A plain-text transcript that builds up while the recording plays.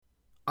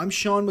I'm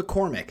Sean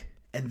McCormick,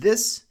 and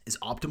this is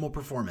Optimal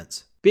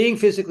Performance. Being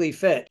physically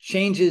fit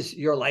changes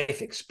your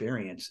life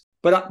experience.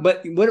 But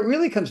what it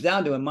really comes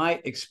down to, in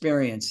my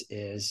experience,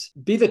 is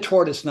be the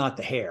tortoise, not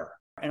the hare.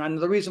 And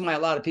the reason why a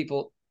lot of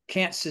people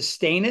can't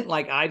sustain it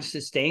like I've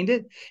sustained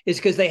it is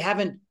because they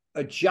haven't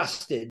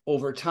adjusted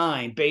over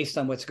time based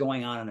on what's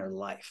going on in their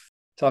life.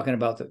 Talking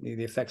about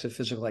the effects of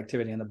physical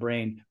activity on the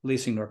brain,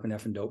 releasing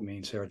norepinephrine,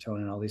 dopamine,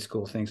 serotonin, all these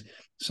cool things.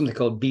 Something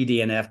called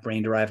BDNF,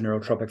 brain-derived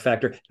neurotropic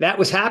factor. That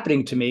was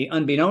happening to me,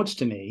 unbeknownst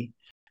to me.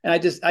 And I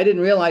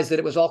didn't realize that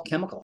it was all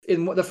chemical.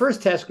 In the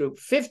first test group,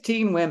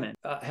 15 women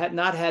had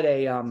not had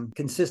a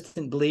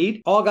consistent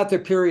bleed, all got their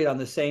period on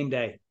the same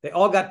day. They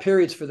all got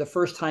periods for the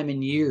first time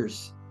in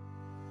years.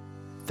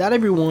 That,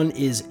 everyone,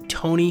 is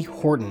Tony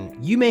Horton.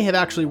 You may have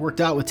actually worked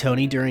out with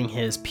Tony during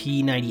his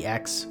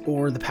P90X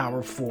or the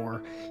Power of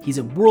 4. He's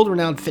a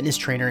world-renowned fitness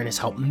trainer and has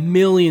helped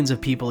millions of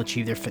people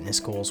achieve their fitness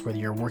goals. Whether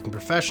you're a working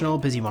professional,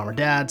 busy mom or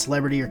dad,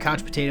 celebrity, or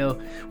couch potato,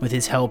 with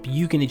his help,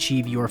 you can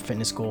achieve your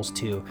fitness goals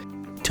too.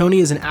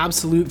 Tony is an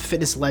absolute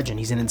fitness legend.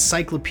 He's an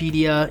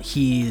encyclopedia.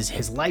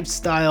 His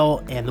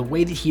lifestyle and the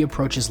way that he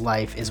approaches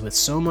life is with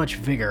so much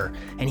vigor,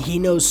 and he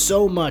knows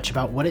so much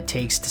about what it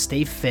takes to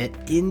stay fit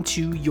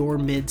into your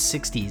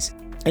mid-60s.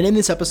 And in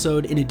this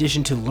episode, in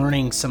addition to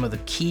learning some of the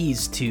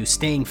keys to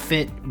staying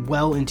fit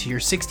well into your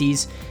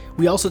 60s,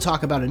 we also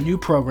talk about a new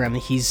program that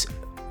he's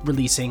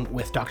releasing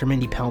with Dr.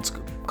 Mindy Peltz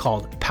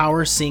called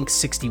Power Sync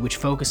 60, which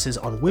focuses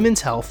on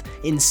women's health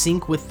in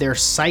sync with their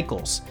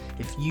cycles.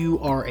 If you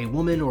are a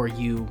woman or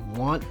you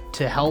want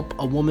to help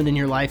a woman in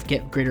your life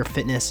get greater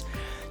fitness,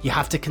 you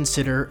have to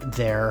consider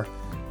their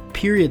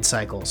period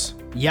cycles.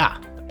 Yeah,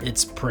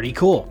 it's pretty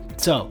cool.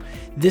 So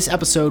this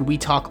episode, we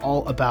talk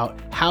all about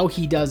how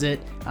he does it,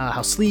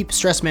 how sleep,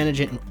 stress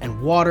management,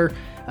 and water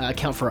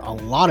account for a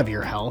lot of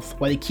your health,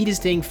 why the key to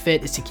staying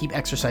fit is to keep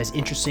exercise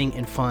interesting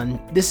and fun.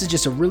 This is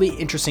just a really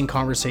interesting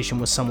conversation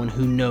with someone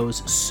who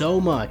knows so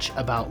much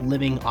about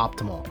living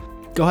optimal.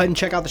 Go ahead and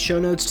check out the show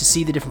notes to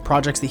see the different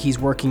projects that he's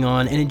working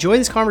on and enjoy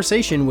this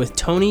conversation with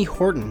Tony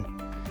Horton.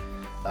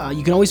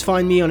 You can always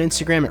find me on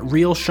Instagram at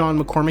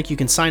 @RealSeanMcCormick. You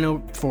can sign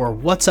up for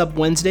What's Up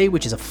Wednesday,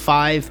 which is a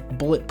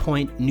 5-bullet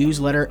point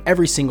newsletter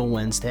every single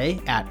Wednesday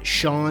at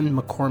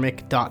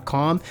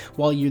SeanMcCormick.com.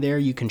 While you're there,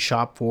 you can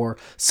shop for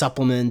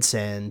supplements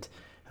and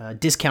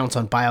discounts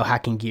on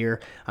biohacking gear.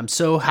 I'm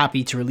so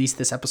happy to release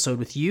this episode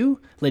with you,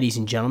 ladies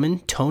and gentlemen,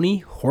 Tony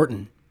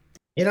Horton.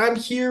 And I'm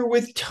here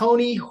with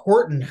Tony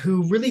Horton,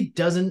 who really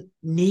doesn't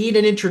need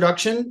an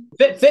introduction.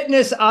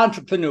 Fitness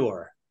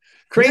entrepreneur.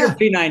 Creator of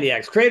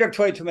P90X, creator of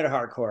 22-Minute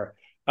Hardcore,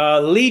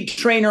 lead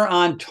trainer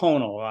on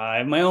Tonal. I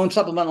have my own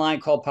supplement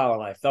line called Power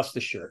Life, thus the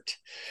shirt.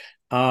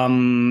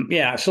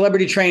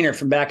 Celebrity trainer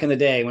from back in the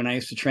day when I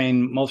used to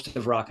train most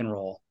of rock and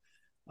roll.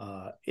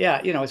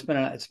 It's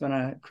been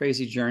a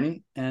crazy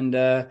journey, and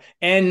now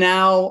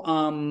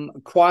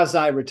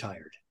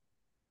quasi-retired.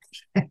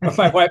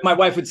 My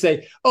wife would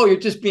say, "Oh, you're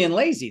just being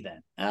lazy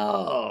then."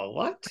 Oh,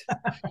 what?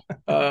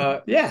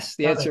 Yes,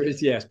 the answer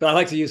is yes, but I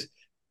like to use,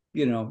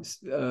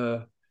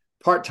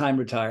 part-time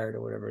retired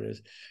or whatever it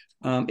is.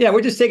 We're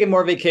just taking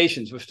more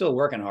vacations. We're still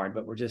working hard,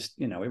 but we're just,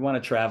 we want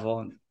to travel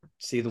and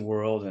see the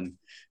world and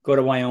go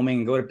to Wyoming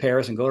and go to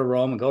Paris and go to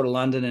Rome and go to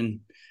London and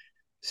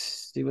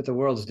see what the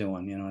world's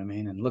doing, you know what I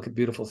mean? And look at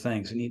beautiful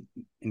things and eat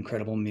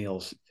incredible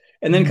meals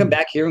and then come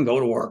back here and go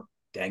to work.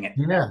 Dang it.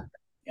 Yeah.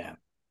 Yeah.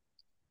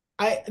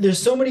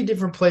 There's so many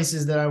different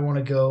places that I want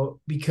to go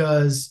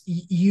because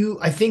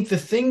I think the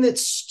thing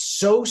that's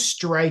so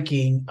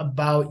striking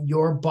about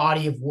your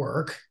body of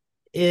work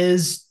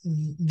is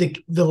the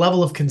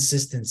level of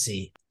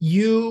consistency.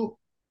 You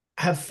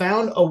have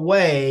found a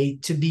way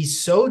to be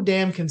so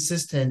damn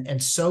consistent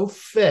and so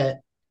fit.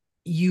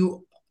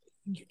 You're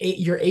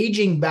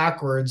aging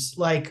backwards,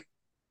 like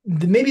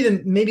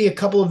maybe a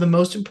couple of the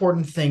most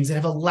important things that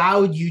have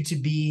allowed you to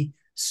be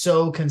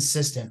so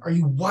consistent. Are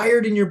you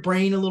wired in your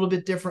brain a little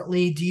bit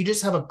differently? Do you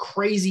just have a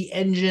crazy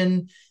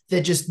engine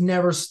that just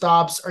never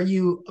stops? Are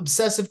you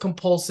obsessive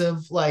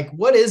compulsive? Like,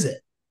 what is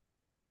it?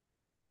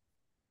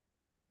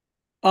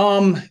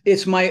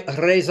 It's my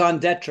raison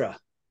d'etre,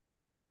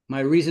 my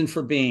reason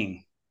for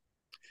being,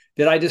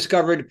 that I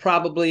discovered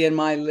probably in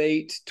my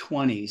late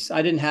 20s.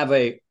 I didn't have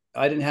a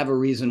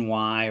reason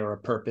why or a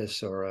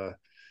purpose or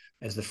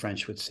as the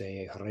French would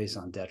say, a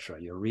raison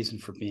d'etre, your reason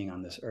for being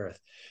on this earth.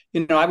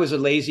 I was a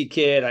lazy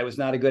kid. I was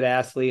not a good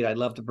athlete. I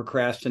loved to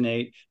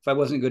procrastinate. If I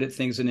wasn't good at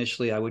things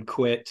initially, I would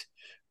quit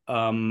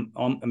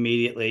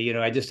immediately.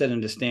 I just didn't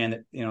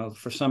understand that,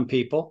 for some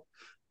people,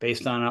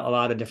 based on a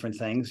lot of different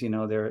things,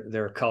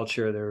 their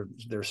culture,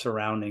 their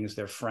surroundings,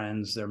 their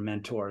friends, their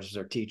mentors,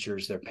 their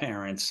teachers, their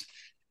parents,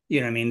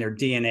 their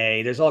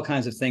DNA. There's all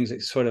kinds of things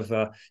that sort of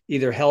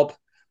either help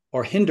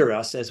or hinder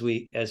us as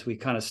we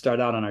kind of start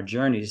out on our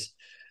journeys.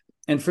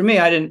 And for me,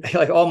 I didn't,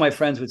 like, all my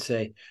friends would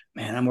say,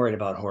 "Man, I'm worried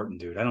about Horton,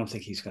 dude. I don't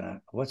think he's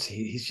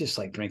he's just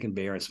like drinking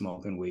beer and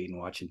smoking weed and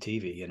watching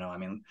TV,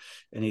 and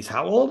he's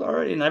how old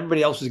already?" And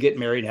everybody else was getting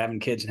married, having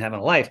kids and having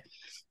a life.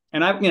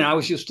 And I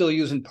was just still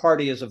using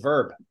party as a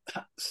verb.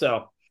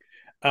 So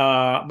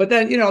But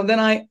then, then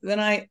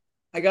I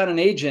got an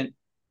agent.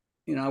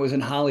 I was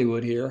in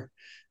Hollywood here,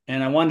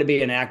 and I wanted to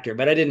be an actor,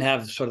 but I didn't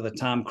have sort of the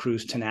Tom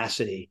Cruise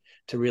tenacity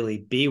to really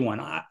be one.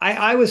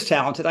 I was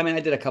talented. I mean,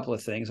 I did a couple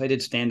of things. I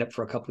did stand up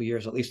for a couple of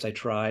years, at least I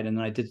tried, and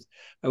then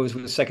I was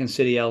with Second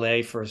City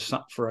LA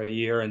for a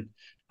year, and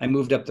I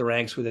moved up the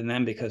ranks within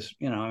them because,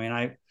 I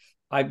mean,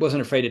 I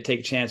wasn't afraid to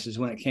take chances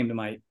when it came to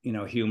my,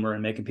 humor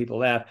and making people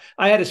laugh.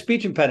 I had a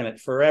speech impediment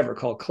forever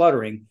called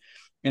cluttering,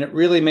 and it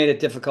really made it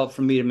difficult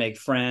for me to make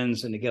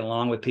friends and to get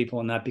along with people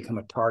and not become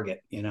a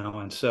target,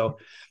 and so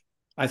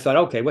I thought,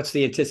 okay, what's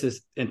the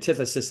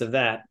antithesis of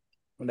that?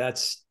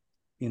 That's,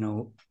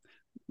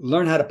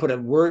 learn how to put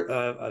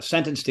a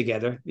sentence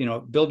together,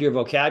 build your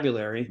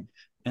vocabulary.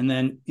 And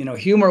then,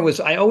 humor was,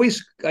 I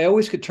always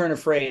could turn a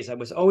phrase. I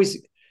was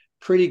always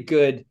pretty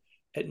good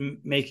at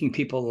making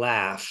people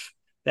laugh.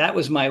 That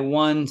was my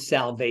one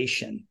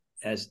salvation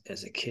as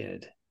a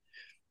kid.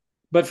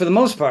 But for the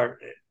most part,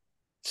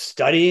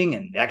 studying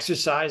and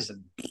exercise,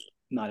 I'm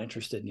not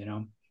interested,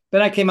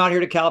 Then I came out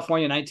here to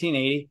California in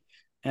 1980.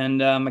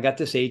 And I got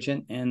this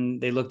agent, and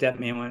they looked at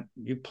me and went,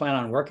 "You plan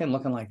on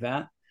looking like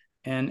that?"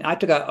 And I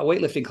took a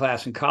weightlifting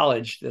class in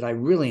college that I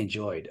really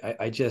enjoyed.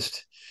 I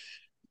just,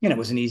 it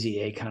was an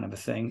easy A kind of a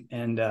thing.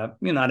 And,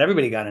 not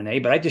everybody got an A,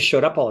 but I just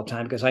showed up all the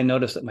time because I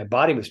noticed that my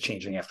body was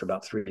changing after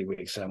about 3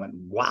 weeks. And I went,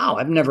 wow,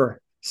 I've never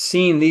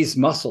seen these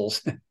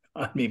muscles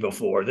on me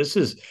before. This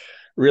is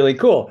really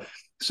cool.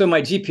 So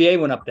my GPA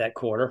went up that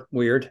quarter.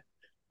 Weird.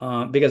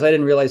 Because I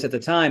didn't realize at the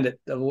time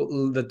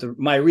that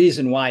my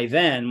reason why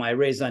then my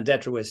raison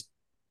d'etre was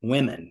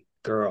women,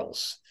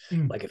 girls.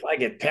 Like if I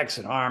get pecs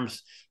and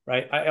arms,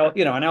 right?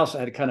 And I also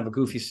had kind of a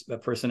goofy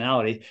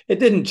personality. It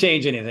didn't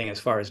change anything as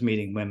far as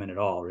meeting women at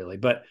all, really.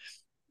 But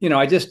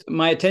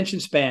my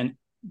attention span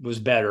was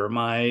better.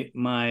 My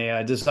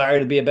desire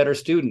to be a better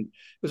student.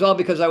 It was all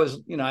because I was,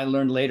 I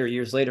learned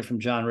years later from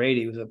John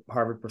Rady, who was a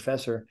Harvard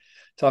professor,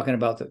 talking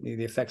about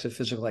the effects of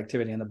physical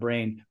activity on the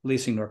brain,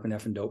 releasing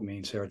norepinephrine,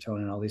 dopamine,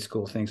 serotonin, all these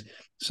cool things.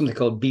 Something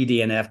called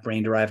BDNF,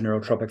 brain-derived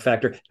neurotropic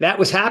factor. That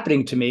was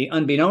happening to me,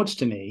 unbeknownst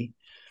to me.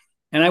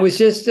 And I was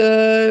just,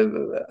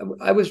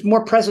 I was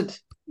more present.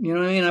 You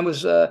know what I mean? I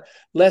was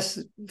less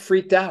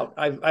freaked out.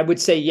 I would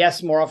say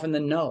yes more often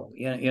than no.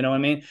 You know what I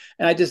mean?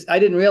 And I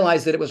didn't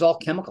realize that it was all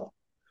chemical,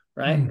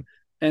 right?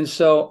 And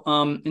so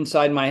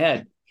inside my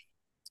head.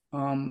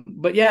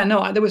 But yeah,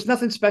 no, there was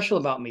nothing special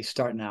about me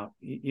starting out.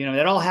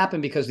 That all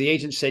happened because the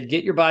agent said,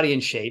 get your body in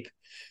shape.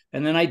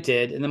 And then I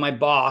did. And then my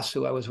boss,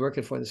 who I was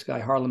working for, this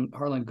guy,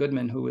 Harlan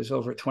Goodman, who was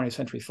over at 20th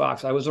Century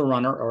Fox, I was a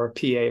runner or a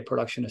PA, a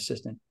production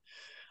assistant,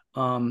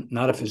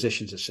 not a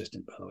physician's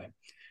assistant, by the way.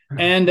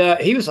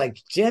 And he was like,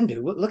 Jim,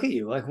 dude, look at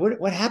you. Like,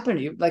 what happened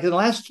to you? Like in the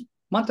last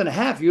month and a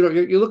half, you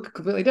look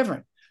completely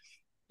different.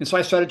 And so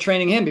I started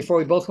training him before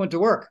we both went to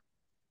work.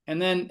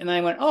 And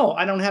I went, oh,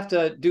 I don't have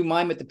to do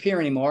mime at the pier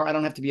anymore. I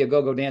don't have to be a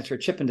go-go dancer at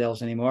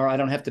Chippendales anymore. I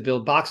don't have to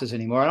build boxes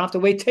anymore. I don't have to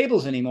wait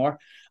tables anymore.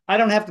 I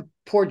don't have to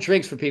pour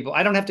drinks for people.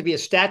 I don't have to be a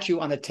statue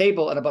on a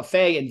table at a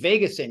buffet in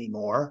Vegas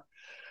anymore.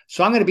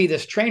 So I'm going to be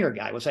this trainer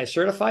guy. Was I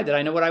certified? Did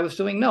I know what I was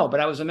doing? No,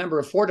 but I was a member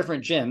of 4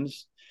 different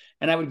gyms.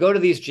 And I would go to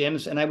these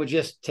gyms and I would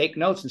just take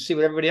notes and see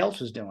what everybody else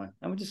was doing.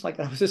 I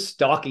was just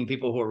stalking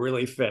people who were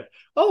really fit.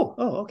 Oh,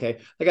 okay.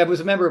 Like I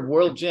was a member of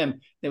World Gym.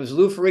 There was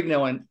Lou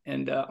Ferrigno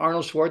and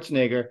Arnold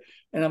Schwarzenegger.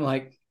 And I'm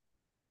like,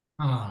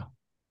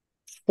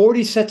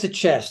 40 sets of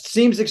chest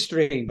seems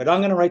extreme, but I'm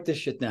going to write this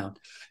shit down.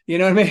 You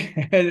know what I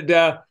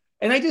mean?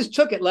 And I just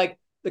took it like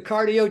the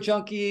cardio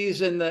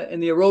junkies and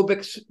the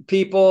aerobics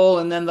people,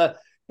 and then the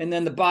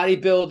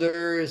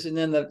bodybuilders, and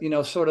then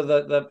the sort of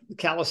the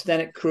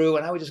calisthenic crew.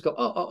 And I would just go,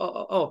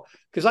 oh,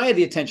 because I had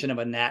the attention of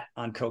a gnat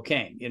on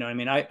cocaine. You know what I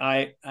mean?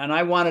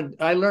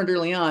 I learned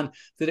early on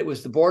that it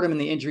was the boredom and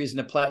the injuries and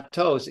the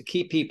plateaus that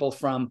keep people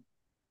from,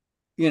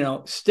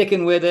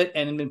 sticking with it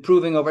and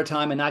improving over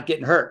time and not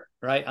getting hurt,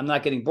 right? I'm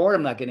not getting bored.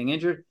 I'm not getting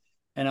injured.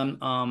 And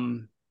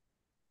I'm,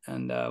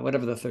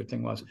 whatever the third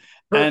thing was.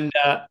 And,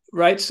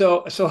 right.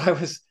 So I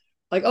was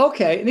like,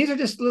 okay. And these are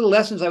just little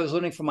lessons I was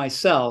learning for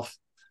myself.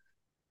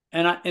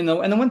 And the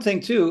one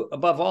thing too,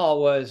 above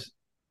all, was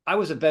I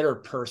was a better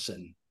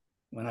person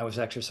when I was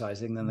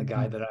exercising than the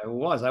guy that I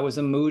was. I was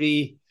a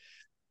moody,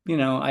 I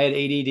had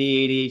ADD,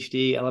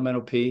 ADHD,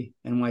 elemental P,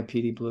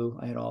 NYPD Blue.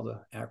 I had all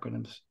the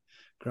acronyms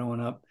growing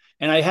up,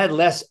 and I had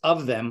less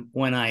of them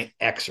when I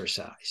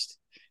exercised.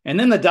 And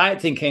then the diet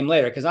thing came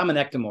later because I'm an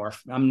ectomorph.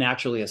 I'm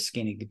naturally a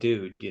skinny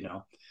dude,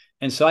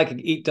 and so I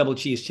could eat double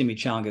cheese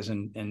chimichangas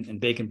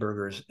and bacon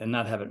burgers and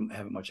not have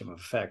much of an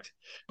effect.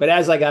 But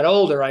as I got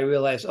older, I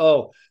realized,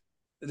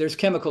 there's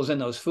chemicals in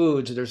those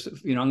foods. There's, I'm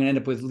going to end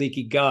up with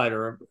leaky gut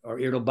or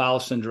irritable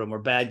bowel syndrome or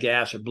bad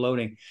gas or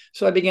bloating.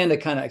 So I began to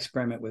kind of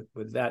experiment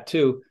with that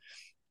too.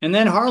 And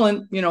then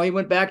Harlan, he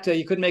went back to,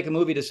 he couldn't make a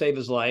movie to save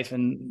his life.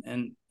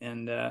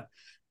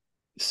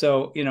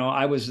 So,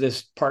 I was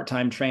this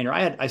part-time trainer.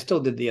 I still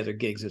did the other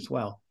gigs as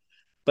well.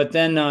 But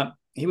then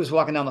he was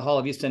walking down the hall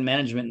of East End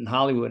Management in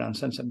Hollywood on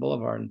Sunset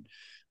Boulevard. And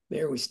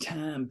there was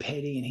Tom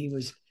Petty, and he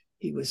was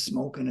He was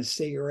smoking a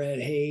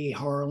cigarette. Hey,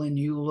 Harlan,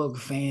 you look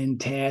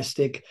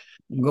fantastic.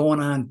 I'm going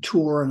on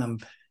tour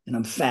and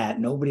I'm fat.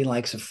 Nobody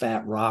likes a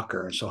fat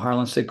rocker. And so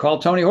Harlan said, call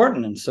Tony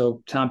Horton. And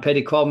so Tom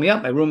Petty called me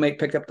up. My roommate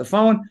picked up the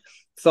phone,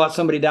 thought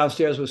somebody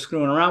downstairs was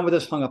screwing around with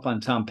us, hung up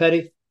on Tom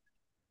Petty.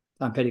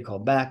 Tom Petty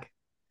called back.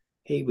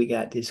 Hey, we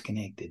got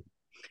disconnected.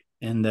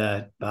 And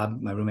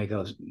Bob, my roommate,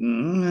 goes,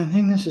 I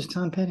think this is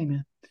Tom Petty,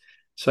 man.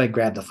 So I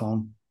grabbed the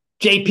phone.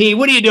 JP,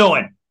 what are you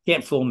doing?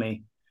 Can't fool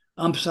me.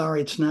 I'm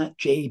sorry, it's not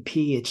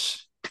JP.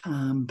 It's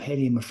Tom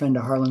Petty. I'm a friend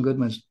of Harlan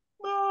Goodman's.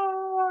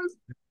 All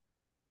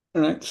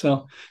right.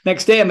 So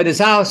next day I'm at his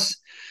house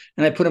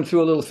and I put him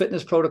through a little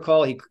fitness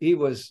protocol. He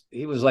was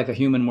like a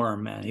human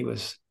worm, man. He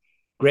was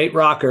great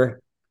rocker,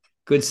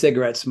 good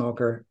cigarette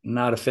smoker,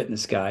 not a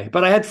fitness guy.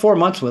 But I had 4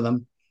 months with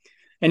him.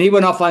 And he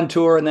went off on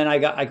tour, and then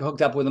I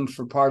hooked up with him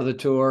for part of the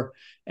tour.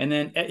 And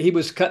then he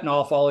was cutting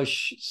off all his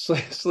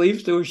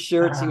sleeves to his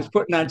shirts. He was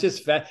putting on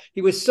just fat.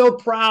 He was so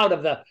proud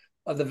of the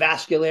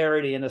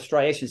vascularity and the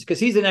striations because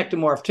he's an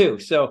ectomorph too.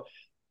 So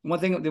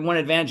one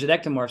advantage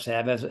that ectomorphs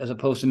have, as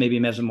opposed to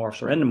maybe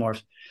mesomorphs or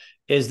endomorphs,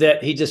 is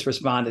that his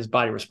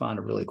body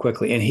responded really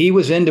quickly, and he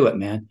was into it,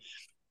 man.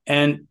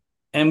 And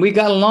we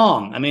got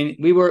along. I mean,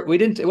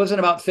 it wasn't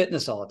about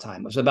fitness all the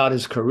time. It was about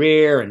his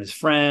career and his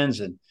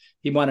friends, and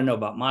he wanted to know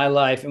about my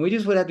life. And we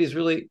just would have these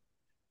really,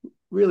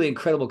 really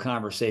incredible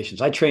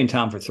conversations. I trained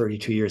Tom for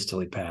 32 years till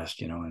he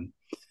passed, and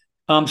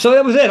so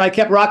that was it. I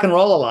kept rock and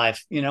roll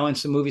alive, and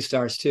some movie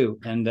stars too,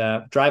 and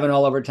driving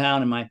all over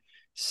town in my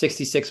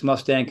 66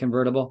 Mustang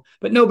convertible.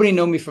 But nobody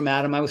knew me from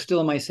Adam. I was still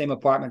in my same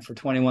apartment for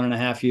 21 and a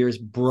half years,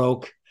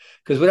 broke,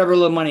 because whatever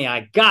little money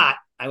I got,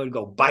 I would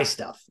go buy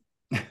stuff.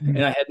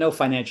 And I had no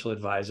financial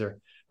advisor.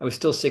 I was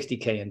still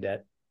 $60K in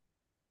debt.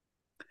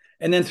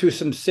 And then through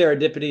some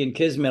serendipity and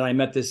kismet, I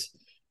met this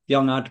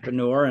young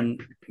entrepreneur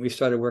and we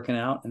started working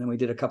out. And then we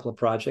did a couple of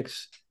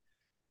projects.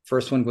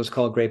 First one was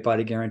called Great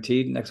Body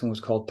Guaranteed. Next one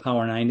was called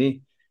Power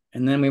 90.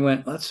 And then we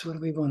went, what do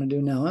we want to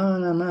do now?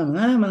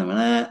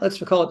 Let's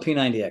call it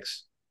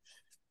P90X.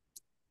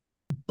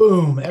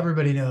 Boom.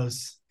 Everybody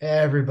knows.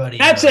 Everybody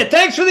That's knows. it.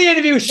 Thanks for the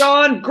interview,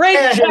 Sean. Great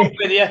chat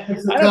with you.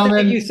 I don't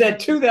think you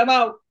said to them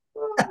out.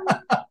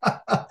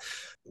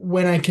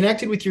 When I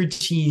connected with your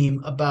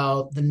team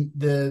about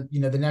the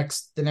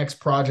next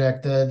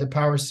project, the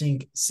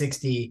PowerSync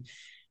 60,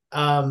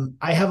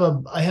 I have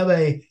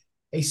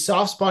a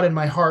soft spot in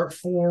my heart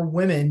for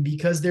women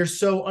because they're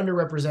so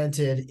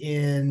underrepresented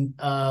in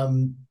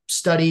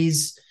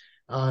studies,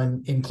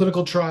 in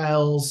clinical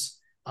trials.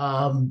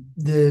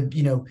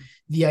 The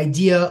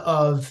idea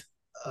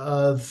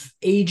of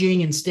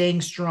aging and staying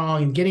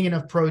strong and getting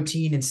enough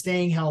protein and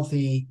staying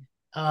healthy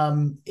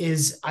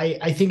is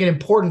I think an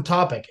important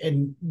topic.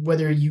 And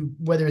whether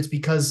it's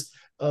because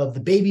of the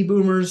baby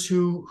boomers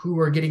who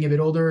are getting a bit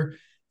older,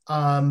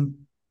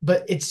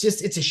 but it's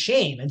a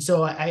shame. And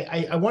so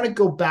I want to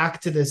go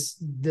back to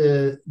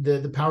the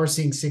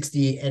PowerSync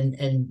 60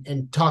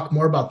 and talk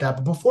more about that.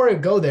 But before I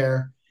go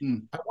there,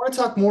 I want to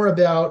talk more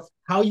about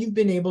how you've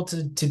been able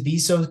to be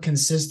so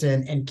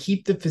consistent and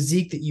keep the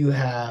physique that you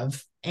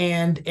have.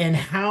 And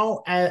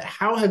how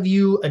have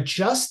you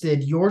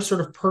adjusted your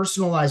sort of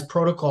personalized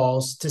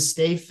protocols to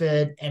stay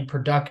fit and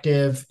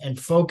productive and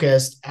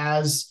focused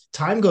as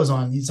time goes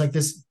on? It's like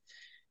this,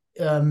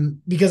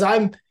 because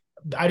I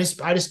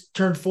just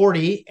turned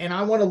 40 and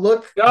I want to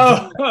look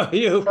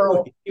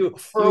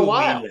for a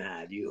while.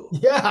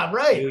 Yeah,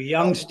 right. You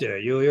youngster,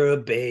 you're a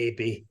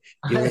baby.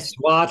 You're a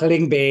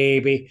swaddling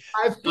baby.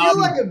 I feel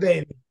like a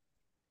baby.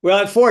 Well,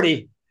 at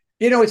 40.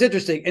 It's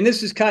interesting, and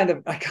this is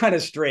I kind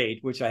of strayed,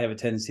 which I have a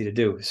tendency to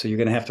do. So you're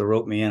going to have to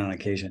rope me in on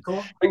occasion.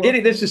 Cool. But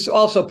this is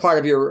also part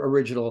of your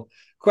original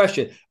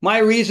question. My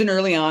reason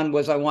early on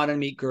was I wanted to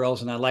meet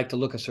girls, and I like to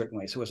look a certain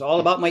way. So it was all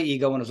about my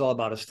ego, and it was all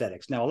about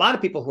aesthetics. Now, a lot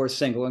of people who are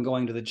single and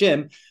going to the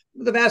gym,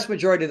 the vast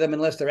majority of them,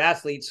 unless they're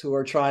athletes who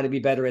are trying to be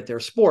better at their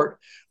sport,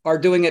 are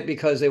doing it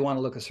because they want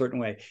to look a certain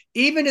way.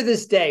 Even to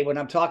this day, when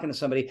I'm talking to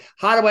somebody,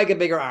 how do I get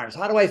bigger arms?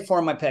 How do I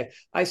form my pec?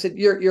 I said,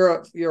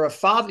 you're a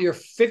father, you're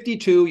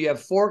 52, you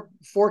have four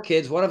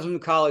kids, one of them in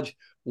college.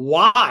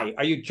 Why?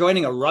 Are you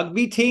joining a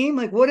rugby team?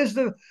 Like,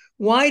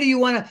 why do you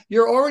want to,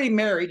 you're already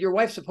married. Your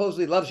wife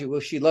supposedly loves you. Will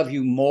she love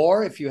you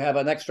more if you have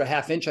an extra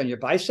half inch on your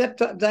bicep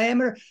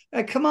diameter?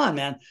 Come on,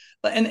 man.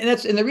 And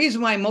the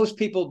reason why most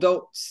people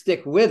don't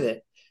stick with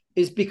it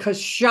is because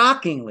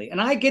shockingly,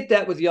 and I get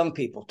that with young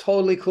people,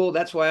 totally cool.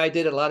 That's why I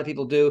did it. A lot of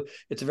people do.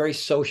 It's a very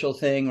social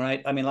thing,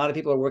 right? I mean, a lot of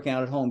people are working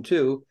out at home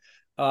too,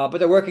 but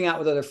they're working out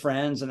with other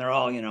friends and they're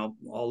all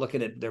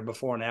looking at their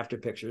before and after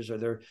pictures or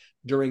their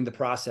during the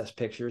process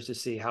pictures to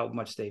see how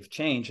much they've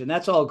changed. And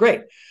that's all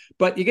great.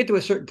 But you get to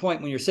a certain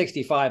point when you're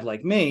 65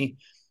 like me,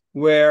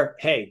 where,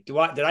 hey, did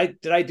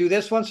I do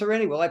this once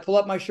already? Will I pull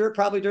up my shirt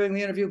probably during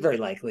the interview? Very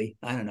likely.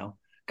 I don't know.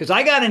 Because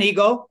I got an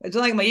ego. It's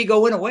not like my ego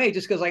went away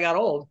just because I got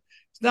old.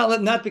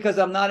 It's not because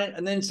I'm not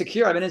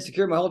insecure. I've been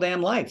insecure my whole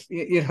damn life.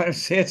 You know what I'm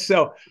saying?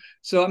 So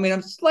I mean,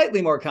 I'm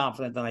slightly more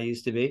confident than I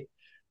used to be,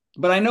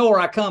 but I know where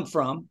I come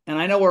from and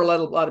I know where a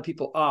lot of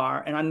people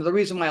are. And the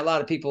reason why a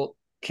lot of people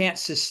can't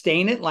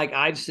sustain it like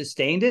I've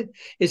sustained it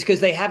is because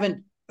they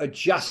haven't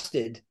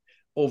adjusted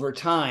over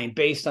time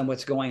based on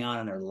what's going on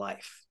in their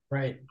life.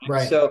 Right.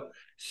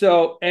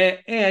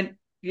 And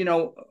you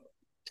know,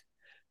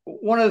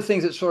 one of the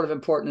things that's sort of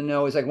important to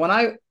know is like when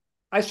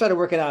I started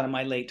working out in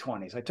my late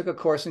 20s, I took a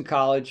course in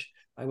college.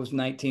 I was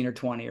 19 or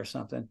 20 or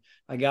something.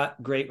 I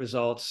got great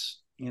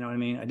results. You know what I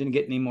mean? I didn't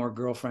get any more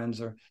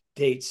girlfriends or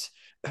dates,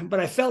 but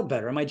I felt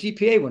better and my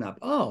GPA went up.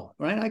 Oh,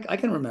 right. I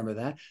can remember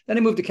that. Then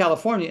I moved to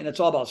California and it's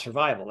all about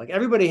survival. Like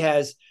everybody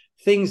has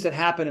things that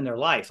happen in their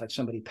life, like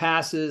somebody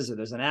passes or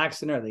there's an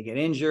accident or they get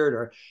injured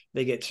or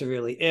they get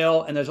severely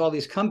ill. And there's all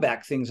these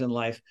comeback things in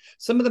life.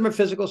 Some of them are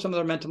physical, some of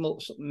them are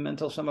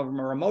mental, some of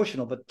them are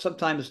emotional, but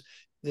sometimes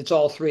it's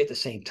all three at the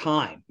same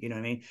time. You know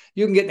what I mean?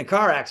 You can get in a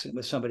car accident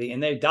with somebody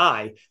and they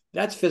die.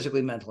 That's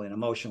physically, mentally, and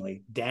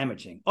emotionally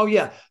damaging. Oh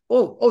yeah.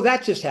 Oh,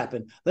 that just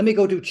happened. Let me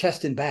go do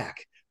chest and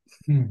back.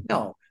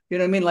 No, you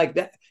know what I mean? Like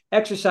that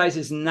exercise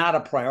is not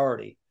a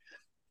priority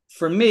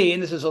for me.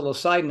 And this is a little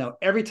side note.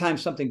 Every time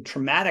something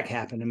traumatic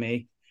happened to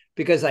me,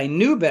 because I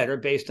knew better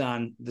based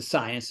on the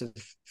science of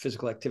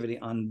physical activity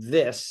on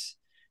this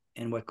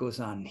and what goes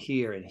on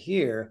here and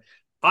here,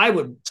 I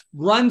would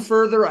run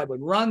further. I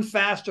would run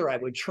faster. I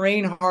would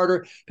train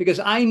harder because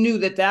I knew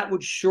that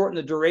would shorten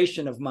the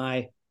duration of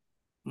my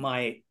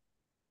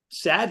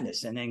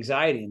sadness and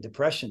anxiety and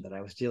depression that I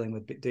was dealing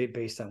with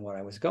based on what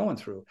I was going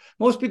through.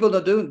 Most people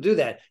don't do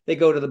that. They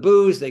go to the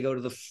booze, they go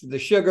to the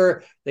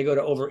sugar, they go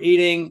to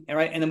overeating,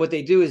 right? And then what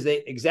they do is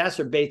they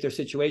exacerbate their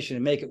situation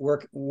and make it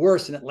work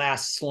worse, and it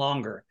lasts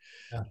longer.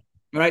 Yeah.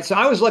 Right. So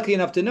I was lucky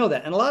enough to know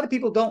that. And a lot of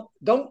people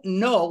don't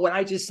know what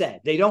I just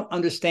said. They don't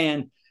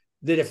understand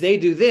that if they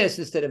do this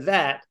instead of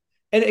that,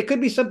 and it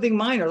could be something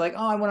minor, like,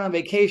 oh, I went on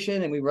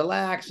vacation and we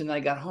relaxed and I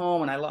got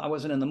home and I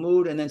wasn't in the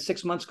mood, and then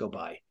 6 months go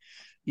by.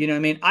 You know what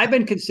I mean? I've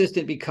been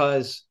consistent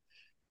because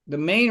the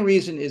main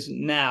reason is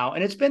now,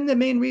 and it's been the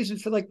main reason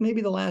for like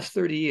maybe the last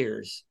 30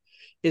 years,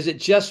 is it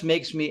just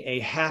makes me a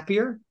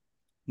happier,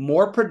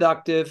 more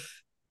productive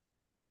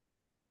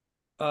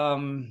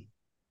person.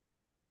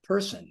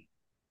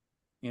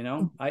 You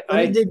know,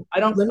 I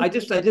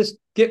just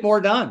get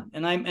more done,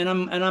 and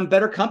I'm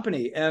better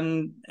company,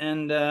 and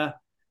I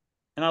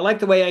like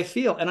the way I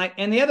feel.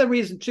 And the other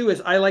reason too is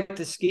I like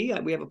to ski.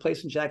 We have a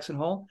place in Jackson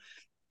Hole.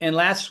 And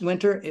last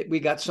winter, we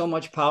got so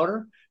much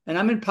powder, and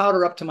I'm in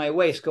powder up to my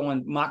waist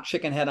going mock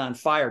chicken head on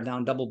fire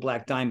down double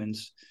black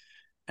diamonds.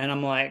 And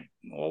I'm like,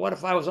 well, what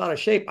if I was out of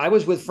shape? I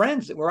was with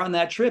friends that were on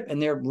that trip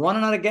and they're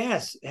running out of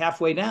gas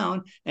halfway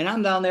down, and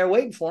I'm down there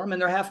waiting for them,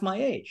 and they're half my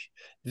age.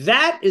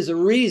 That is a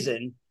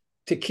reason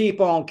to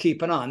keep on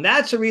keeping on.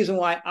 That's the reason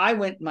why I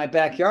went in my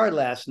backyard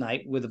last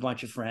night with a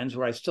bunch of friends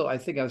where I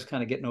think I was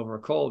kind of getting over a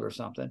cold or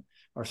something,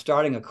 or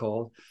starting a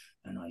cold.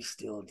 And I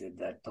still did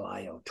that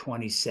plyo,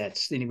 20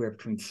 sets, anywhere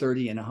between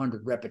 30 and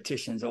 100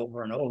 repetitions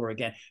over and over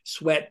again,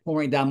 sweat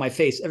pouring down my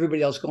face,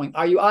 everybody else going,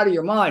 are you out of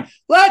your mind?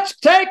 Let's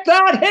take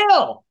that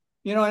hill.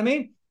 You know what I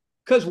mean?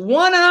 Because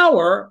 1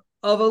 hour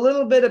of a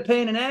little bit of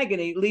pain and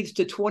agony leads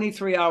to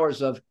 23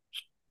 hours of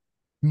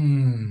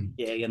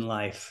yay in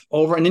life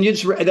over. And then you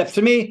just, that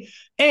to me,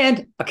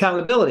 and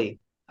accountability.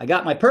 I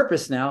got my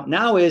purpose now.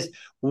 Now is,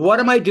 what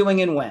am I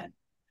doing and when?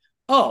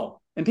 Oh,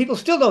 and people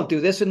still don't do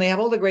this, and they have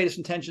all the greatest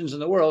intentions in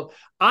the world.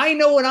 I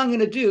know what I'm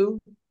going to do.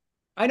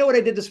 I know what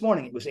I did this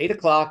morning. It was 8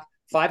 o'clock.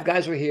 5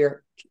 guys were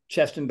here,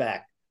 chest and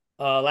back.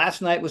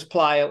 Last night was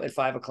plyo at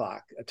 5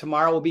 o'clock.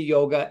 Tomorrow will be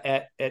yoga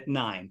at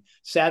 9.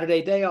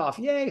 Saturday, day off.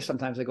 Yay.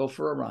 Sometimes I go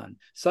for a run.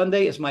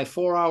 Sunday is my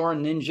 4-hour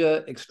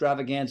ninja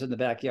extravaganza in the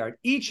backyard.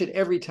 Each and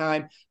every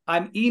time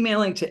I'm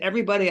emailing to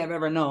everybody I've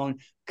ever known,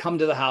 come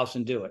to the house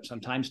and do it.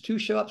 Sometimes 2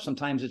 show up.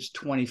 Sometimes it's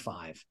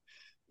 25.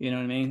 You know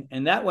what I mean?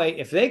 And that way,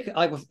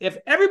 if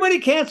everybody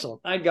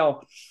canceled, I'd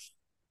go,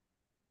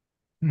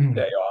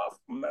 day off.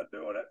 I'm not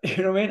doing it.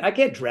 You know what I mean? I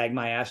can't drag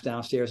my ass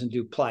downstairs and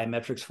do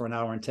plyometrics for an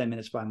hour and 10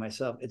 minutes by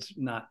myself. It's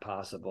not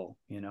possible,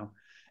 you know?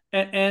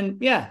 And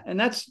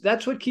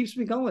that's what keeps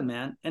me going,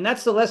 man. And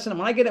that's the lesson.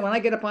 When I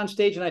get up on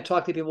stage and I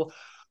talk to people,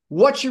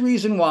 what's your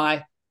reason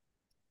why?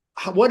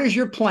 What is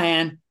your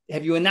plan?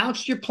 Have you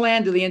announced your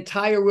plan to the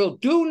entire world?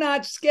 Do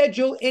not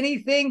schedule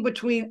anything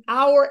between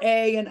hour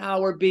A and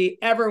hour B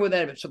ever with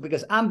anybody. So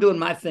because I'm doing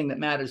my thing that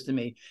matters to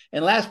me.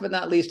 And last but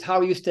not least, how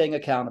are you staying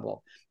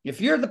accountable?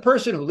 If you're the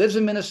person who lives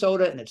in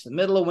Minnesota and it's the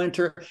middle of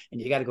winter and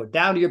you got to go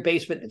down to your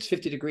basement, it's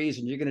 50 degrees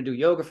and you're going to do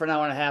yoga for an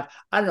hour and a half,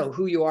 I don't know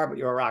who you are, but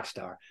you're a rock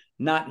star.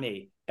 Not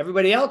me.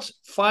 Everybody else,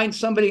 find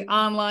somebody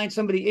online,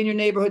 somebody in your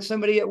neighborhood,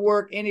 somebody at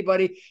work,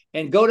 anybody,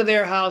 and go to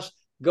their house,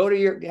 have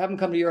them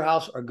come to your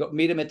house, or go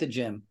meet them at the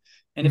gym.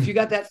 And if you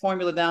got that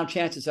formula down,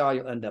 chances are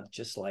you'll end up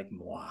just like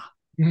moi.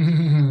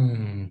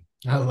 I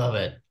love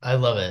it. I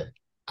love it.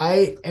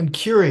 I am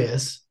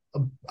curious.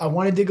 I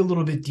want to dig a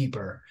little bit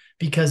deeper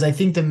because I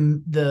think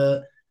I'm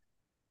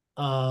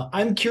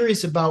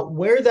curious about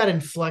where that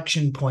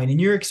inflection point in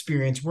your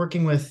experience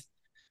working with,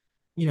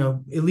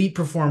 elite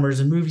performers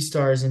and movie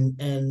stars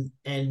and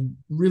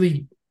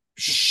really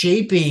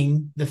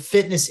shaping the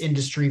fitness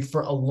industry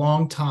for a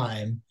long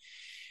time.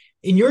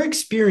 In your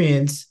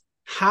experience,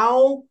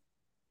 how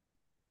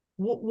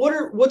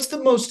what's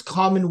the most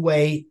common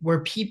way where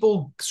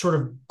people sort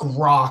of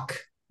grok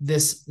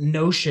this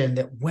notion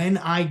that when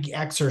I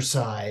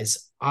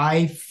exercise,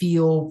 I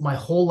feel my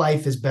whole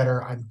life is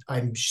better.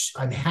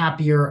 I'm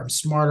happier. I'm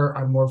smarter.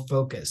 I'm more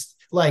focused.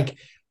 Like,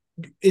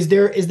 is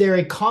there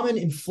a common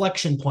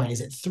inflection point?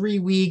 Is it 3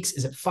 weeks?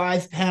 Is it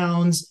 5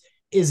 pounds?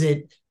 Is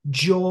it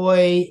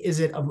joy? Is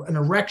it an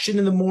erection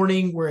in the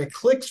morning where it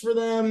clicks for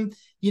them?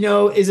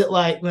 Is it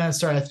like, well,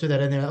 sorry, I threw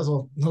that in there. That was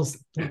a little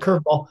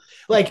curveball.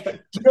 Like, do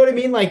you know what I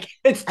mean? Like,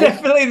 it's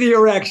definitely the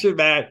erection,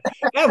 man.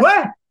 Yeah,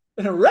 what?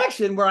 An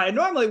erection where I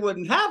normally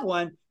wouldn't have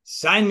one.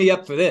 Sign me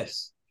up for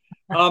this.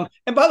 And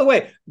by the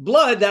way,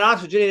 that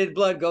oxygenated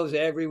blood goes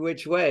every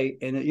which way.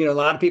 And, a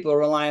lot of people are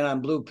relying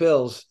on blue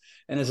pills.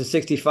 And as a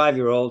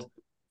 65-year-old,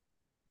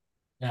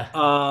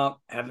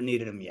 haven't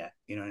needed them yet.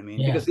 You know what I mean?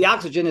 Yeah. Because the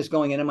oxygen is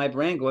going into my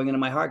brain, going into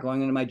my heart,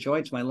 going into my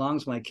joints, my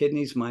lungs, my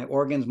kidneys, my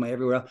organs, my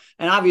everywhere.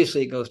 And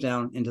obviously it goes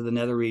down into the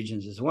nether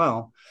regions as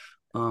well.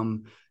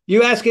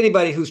 You ask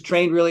anybody who's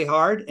trained really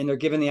hard and they're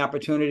given the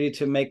opportunity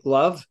to make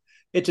love,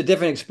 it's a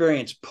different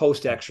experience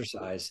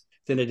post-exercise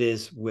than it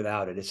is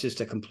without it. It's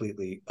just a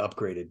completely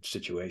upgraded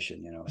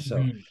situation,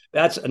 So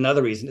that's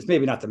another reason. It's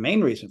maybe not the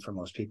main reason for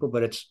most people,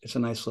 but it's a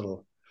nice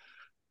little,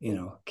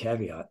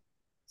 caveat.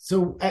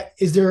 So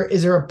is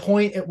there a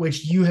point at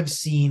which you have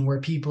seen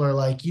where people are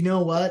like, you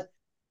know what?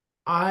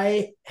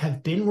 I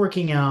have been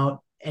working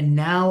out and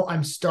now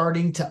I'm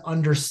starting to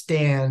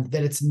understand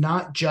that it's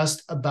not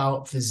just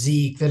about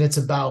physique, that it's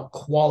about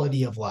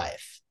quality of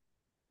life.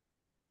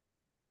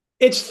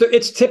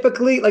 It's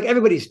typically like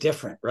everybody's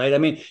different, right? I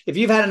mean, if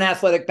you've had an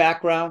athletic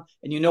background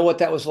and you know what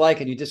that was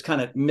like and you just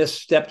kind of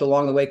misstepped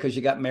along the way because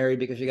you got married,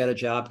 because you got a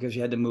job, because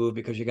you had to move,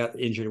 because you got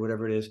injured or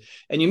whatever it is,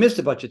 and you missed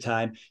a bunch of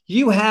time,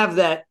 you have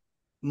that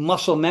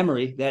muscle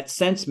memory, that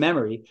sense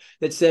memory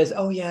that says,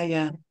 oh,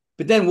 yeah.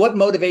 But then what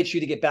motivates you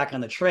to get back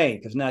on the train?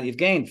 Because now you've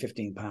gained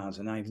 15 pounds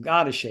and now you've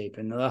got a shape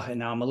and now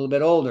I'm a little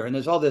bit older. And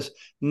there's all this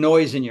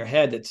noise in your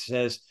head that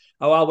says,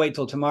 oh, I'll wait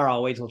till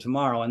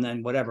tomorrow. And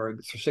then whatever,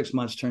 for 6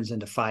 months turns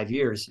into 5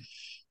 years.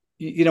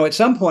 At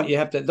some point you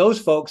have to, those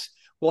folks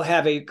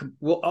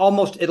it'll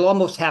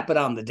almost happen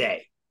on the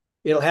day.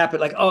 It'll happen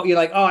like, oh, you're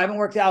like, oh, I haven't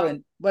worked out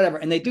and whatever.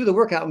 And they do the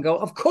workout and go,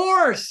 of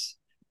course,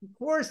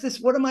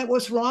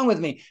 what's wrong with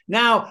me?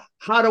 Now,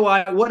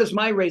 what is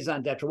my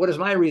raison d'etre? What is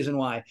my reason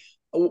why?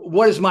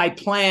 What is my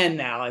plan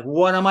now? Like,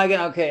 what am I going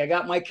to, okay, I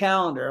got my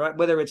calendar,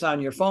 whether it's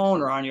on your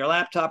phone or on your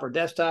laptop or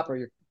desktop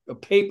or a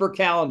paper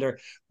calendar,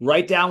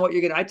 write down what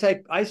you're going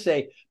to, I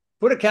say,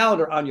 put a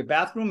calendar on your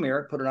bathroom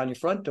mirror, put it on your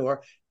front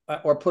door,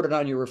 or put it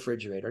on your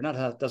refrigerator.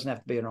 It doesn't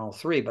have to be on all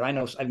three, but I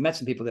know I've met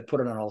some people that put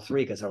it on all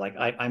three because they're like,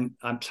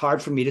 it's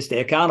hard for me to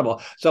stay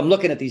accountable. So I'm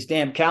looking at these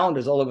damn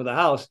calendars all over the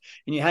house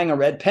and you hang a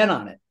red pen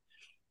on it.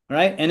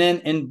 Right. And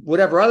then in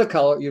whatever other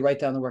color, you write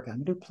down the work.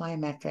 I'm going to do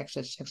plyometrics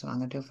at 6. I'm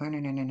going to do,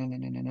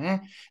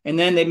 and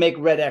then they make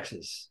red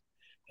X's.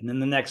 And then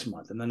the next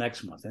month and the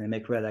next month, and they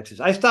make red X's.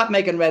 I stopped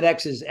making red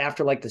X's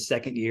after like the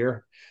second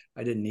year.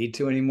 I didn't need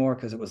to anymore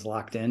because it was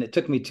locked in. It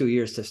took me 2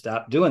 years to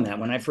stop doing that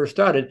when I first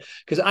started,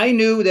 because I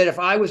knew that if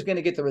I was going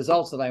to get the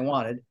results that I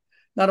wanted,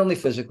 not only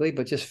physically,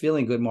 but just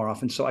feeling good more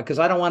often. So, because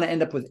I don't want to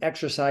end up with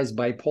exercise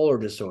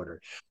bipolar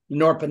disorder,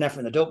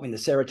 norepinephrine, the dopamine, the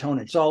serotonin,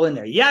 it's all in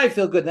there. Yeah, I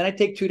feel good. Then I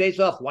take 2 days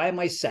off. Why am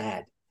I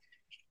sad?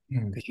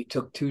 Because you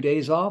took 2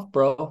 days off,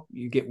 bro.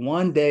 You get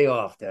 1 day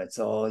off. That's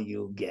all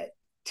you get.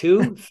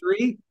 2,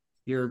 3,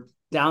 you're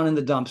down in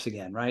the dumps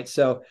again, right?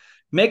 So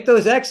make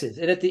those X's.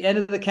 And at the end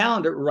of the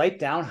calendar, write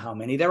down how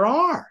many there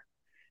are.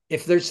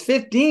 If there's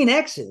 15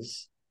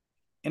 X's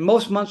and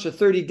most months are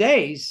 30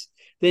 days,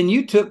 then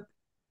you took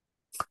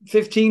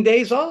 15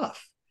 days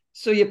off.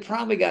 So you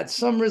probably got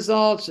some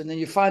results, and then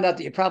you find out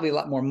that you're probably a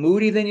lot more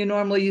moody than you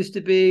normally used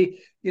to be.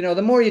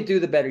 The more you do,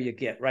 the better you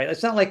get, right?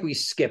 It's not like we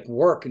skip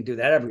work and do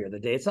that every other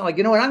day. It's not like,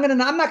 you know what,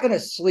 I'm not going to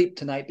sleep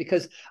tonight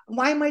because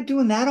why am I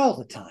doing that all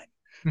the time?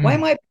 Why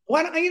am I,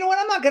 you know what,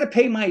 I'm not going to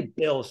pay my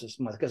bills this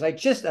month because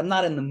I'm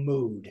not in the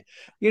mood.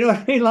 You know what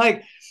I mean?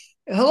 Like,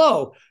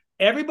 hello,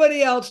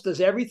 everybody else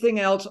does everything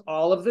else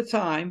all of the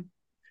time.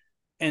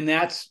 And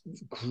that's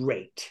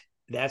great.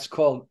 That's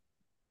called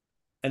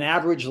an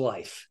average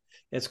life.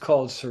 It's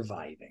called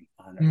surviving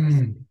on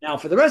Earth. Now,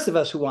 for the rest of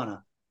us who want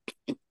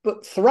to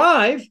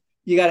thrive,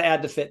 you got to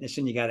add the fitness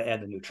and you got to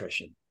add the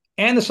nutrition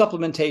and the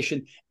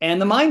supplementation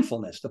and the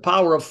mindfulness, the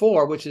power of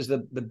 4, which is the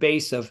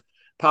base of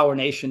Power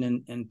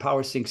Nation and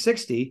Power Sync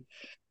 60,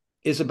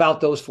 is about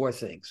those 4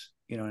 things.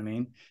 You know what I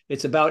mean?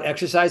 It's about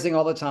exercising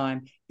all the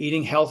time,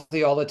 eating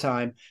healthy all the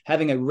time,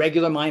 having a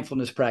regular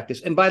mindfulness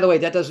practice. And by the way,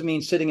 that doesn't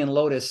mean sitting in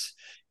lotus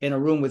in a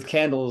room with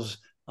candles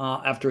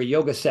after a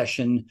yoga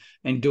session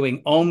and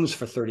doing ohms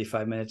for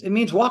 35 minutes. It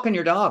means walking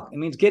your dog. It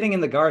means getting in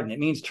the garden. It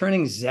means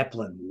turning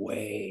Zeppelin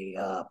way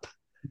up.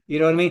 You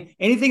know what I mean?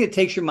 Anything that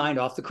takes your mind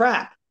off the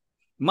crap.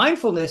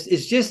 Mindfulness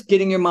is just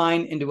getting your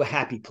mind into a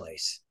happy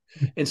place.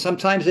 And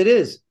sometimes it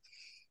is,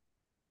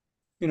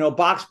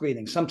 box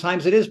breathing.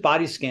 Sometimes it is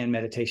body scan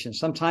meditation.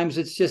 Sometimes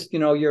it's just,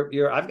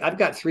 I've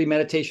got 3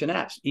 meditation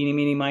apps, eeny,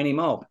 meeny, miny,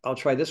 mo. I'll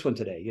try this one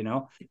today,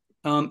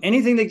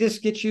 Anything that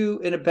just gets you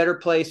in a better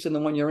place than the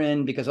one you're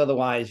in, because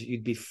otherwise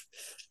you'd be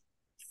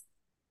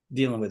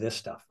dealing with this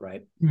stuff,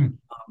 right?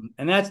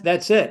 And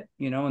that's it,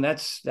 and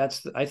that's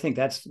I think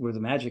that's where the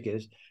magic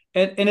is.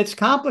 And it's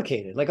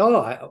complicated. Like,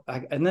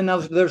 and then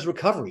there's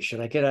recovery. Should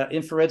I get an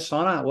infrared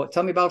sauna?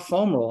 Tell me about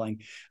foam rolling.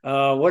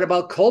 What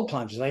about cold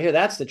plunges? I hear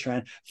that's the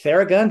trend.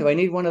 Theragun, do I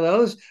need one of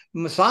those?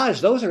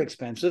 Massage, those are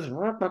expensive.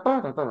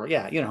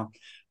 Yeah,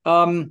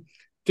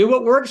 do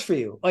what works for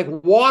you, like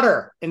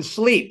water and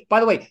sleep. By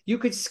the way, you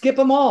could skip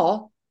them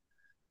all.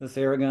 The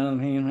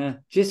Theragun,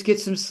 just get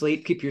some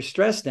sleep, keep your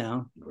stress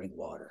down, drink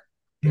water.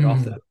 Get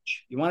off the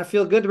hooch. You want to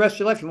feel good the rest of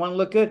your life? You want to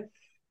look good?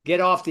 Get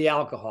off the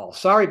alcohol.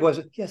 Sorry, boys.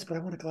 Yes, but I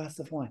want a glass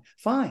of wine.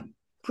 Fine.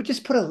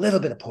 Just put a little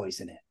bit of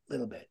poison in it, a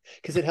little bit,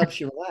 because it helps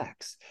you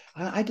relax.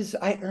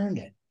 I earned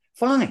it.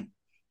 Fine.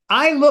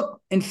 I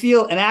look and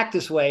feel and act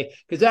this way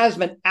because there has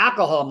been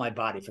alcohol in my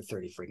body for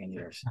 30 freaking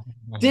years.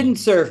 Didn't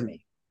serve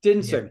me.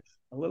 Serve me.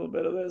 A little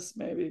bit of this,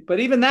 maybe.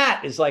 But even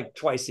that is like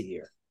twice a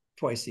year.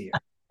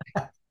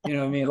 You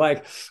know what I mean?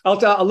 Like,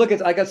 I'll look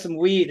at, I got some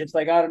weed. It's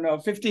like, I don't know,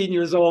 15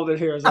 years old in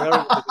here. It's like, I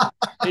don't know,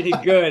 any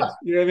good.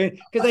 You know what I mean?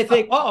 Because I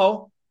think,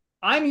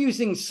 I'm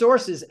using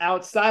sources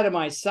outside of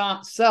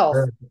myself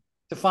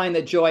to find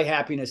the joy,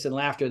 happiness, and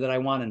laughter that I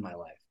want in my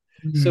life.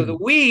 So the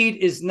weed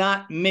is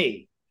not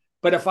me.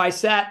 But if I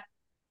sat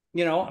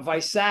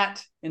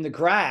in the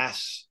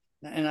grass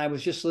and I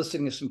was just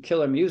listening to some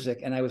killer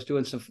music and I was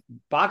doing some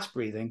box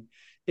breathing,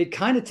 it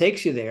kind of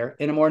takes you there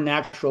in a more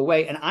natural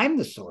way. And I'm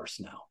the source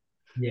now.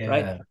 Yeah.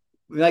 Right.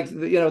 Like,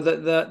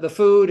 the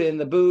food and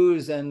the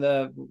booze and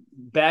the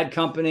bad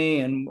company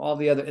and all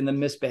the other, and the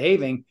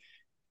misbehaving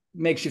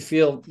makes you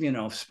feel,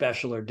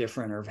 special or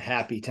different or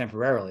happy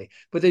temporarily,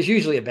 but there's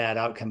usually a bad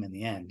outcome in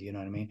the end. You know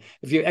what I mean?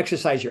 If you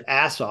exercise your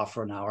ass off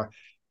for an hour,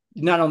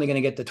 you're not only going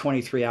to get the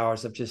 23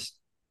 hours of just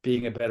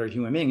being a better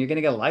human being, you're going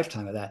to get a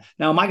lifetime of that.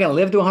 Now, am I going to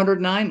live to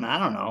 109? I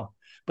don't know,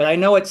 but I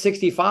know at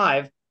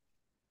 65,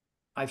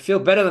 I feel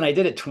better than I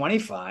did at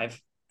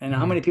 25. And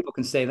how many people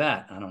can say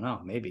that? I don't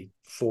know. Maybe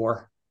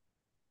 4.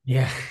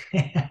 Yeah.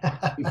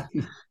 Awesome.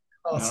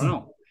 I don't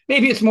know.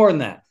 Maybe it's more than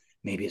that.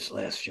 Maybe it's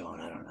less,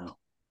 Sean. I don't know.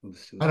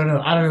 I don't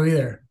know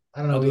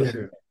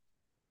either.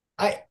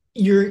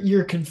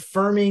 You're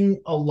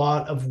confirming a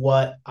lot of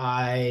what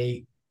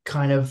I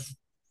kind of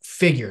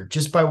figured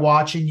just by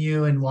watching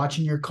you and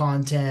watching your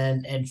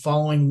content and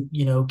following,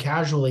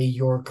 casually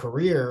your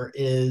career,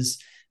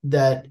 is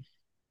that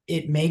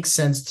it makes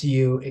sense to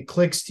you. It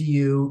clicks to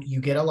you.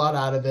 You get a lot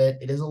out of it.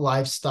 It is a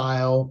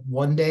lifestyle.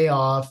 One day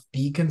off,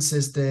 be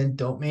consistent.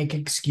 Don't make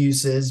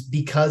excuses,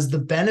 because the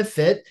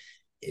benefit,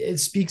 it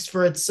speaks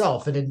for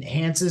itself. It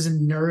enhances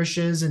and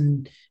nourishes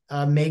and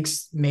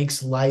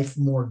makes life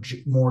more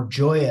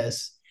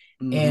joyous.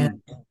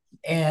 And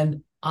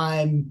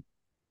I'm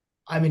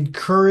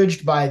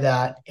encouraged by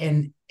that.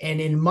 And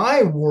in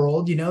my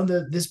world,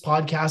 this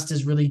podcast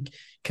is really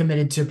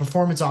committed to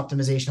performance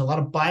optimization, a lot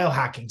of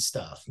biohacking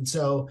stuff. And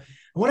so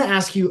I want to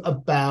ask you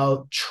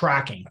about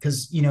tracking,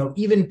 because,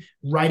 even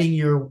writing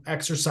your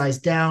exercise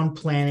down,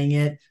 planning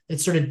it,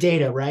 it's sort of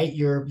data, right?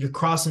 You're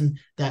crossing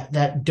that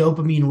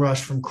dopamine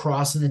rush from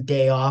crossing the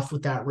day off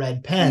with that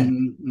red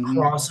pen,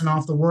 crossing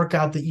off the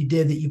workout that you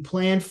did, that you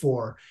planned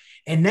for.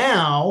 And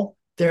now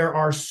there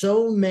are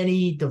so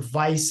many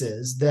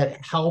devices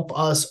that help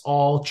us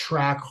all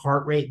track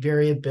heart rate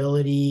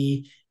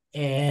variability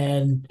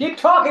and keep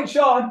talking,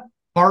 Sean.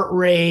 Heart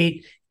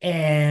rate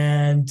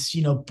and,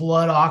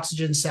 blood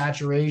oxygen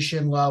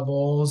saturation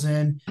levels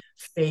and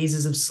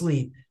phases of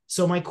sleep.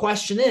 So my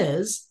question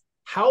is,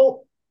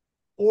 how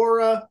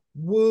Aura,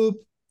 Whoop,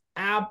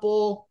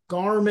 Apple,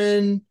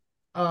 Garmin,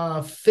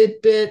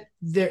 Fitbit,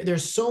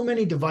 there's so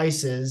many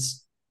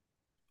devices.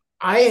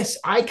 I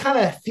kind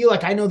of feel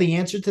like I know the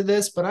answer to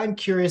this, but I'm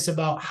curious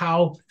about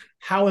how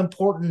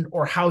important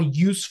or how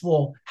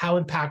useful, how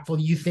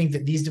impactful you think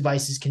that these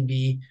devices can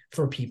be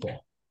for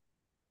people.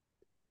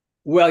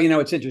 Well,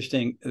 it's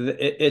interesting.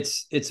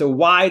 It's a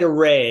wide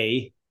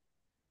array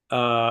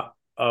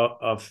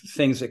of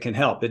things that can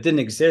help. It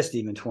didn't exist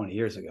even 20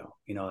 years ago.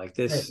 Like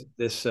this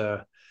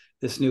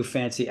new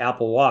fancy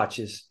Apple Watch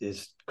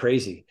is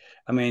crazy.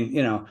 I mean,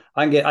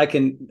 I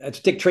can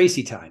it's Dick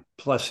Tracy time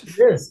plus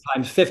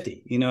times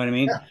 50. You know what I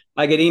mean? Yeah.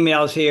 I get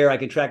emails here. I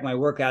can track my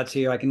workouts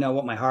here. I can know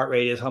what my heart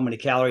rate is, how many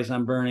calories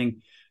I'm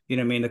burning. You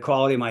know what I mean? The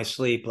quality of my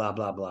sleep, blah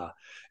blah blah.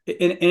 And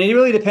it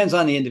really depends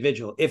on the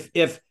individual.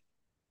 If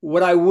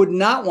what I would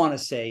not want to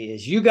say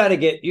is you got to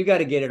get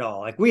it all.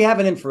 Like, we have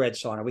an infrared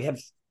sauna. We have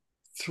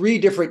 3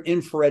 different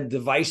infrared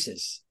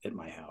devices at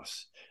my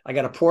house. I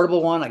got a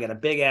portable one. I got a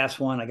big ass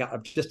one. I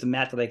got just a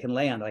mat that I can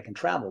lay on that I can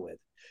travel with.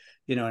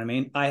 You know what I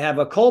mean? I have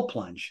a cold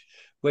plunge,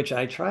 which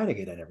I try to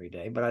get at every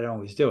day, but I don't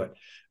always do it.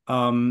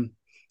 And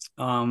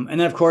then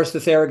of course the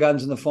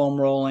Theraguns and the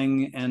foam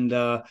rolling and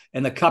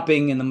the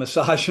cupping and the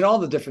massage and all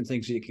the different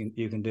things you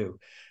can do.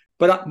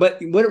 But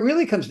what it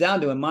really comes down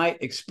to, in my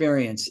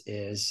experience,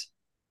 is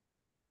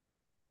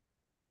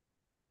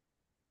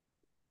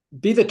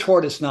be the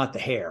tortoise, not the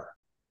hare.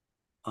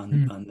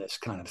 on this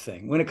kind of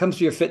thing. When it comes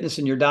to your fitness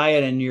and your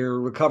diet and your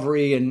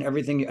recovery and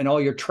everything and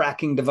all your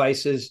tracking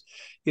devices,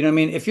 you know what I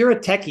mean? If you're a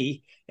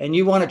techie and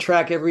you want to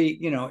track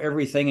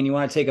everything and you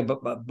want to take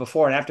a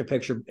before and after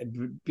picture,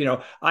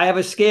 I have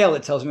a scale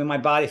that tells me my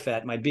body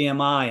fat, my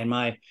BMI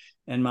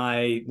and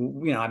my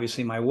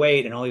obviously my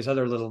weight and all these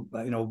other little,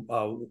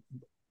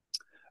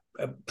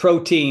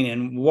 protein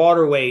and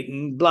water weight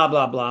and blah,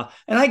 blah, blah.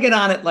 And I get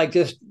on it like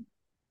just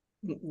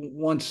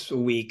once a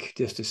week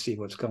just to see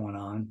what's going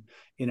on,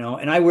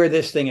 and I wear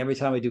this thing every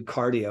time I do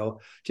cardio,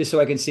 just so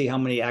I can see how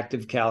many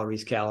active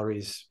calories,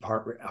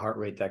 heart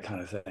rate, that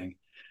kind of thing.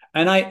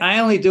 And I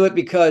only do it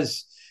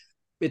because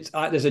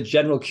there's a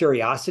general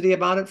curiosity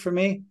about it for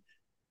me.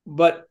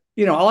 But,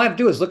 all I have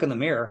to do is look in the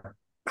mirror.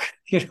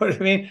 You know what I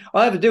mean?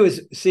 All I have to do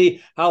is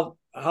see how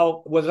I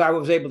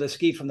was able to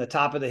ski from the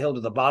top of the hill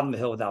to the bottom of the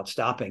hill without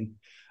stopping.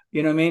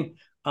 You know what I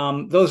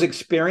mean? Those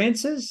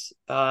experiences,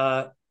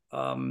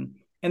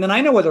 and then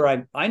I know whether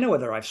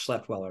I've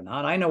slept well or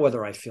not. I know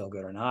whether I feel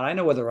good or not. I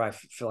know whether I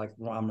feel like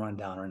I'm run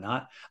down or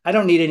not. I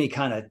don't need any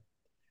kind of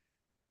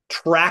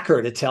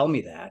tracker to tell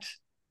me that.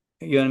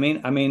 You know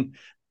what I mean?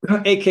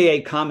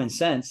 AKA common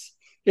sense.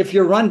 If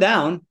you're run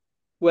down,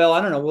 well,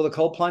 I don't know. Will the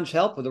cold plunge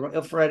help? Will the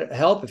infrared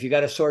help? If you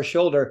got a sore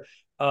shoulder,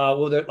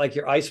 will there, like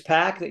your ice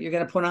pack that you're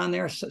going to put on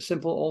there?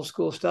 Simple old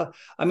school stuff.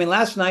 I mean,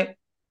 last night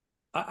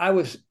I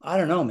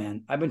don't know,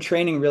 man. I've been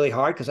training really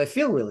hard because I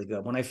feel really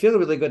good. When I feel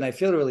really good and I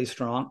feel really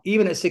strong,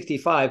 even at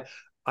 65,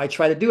 I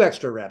try to do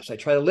extra reps. I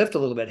try to lift a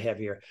little bit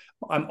heavier.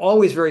 I'm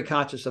always very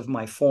conscious of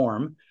my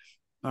form.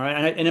 All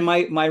right. And in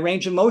my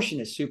range of motion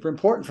is super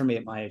important for me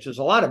at my age. There's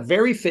a lot of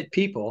very fit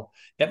people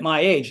at my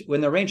age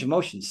when their range of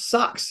motion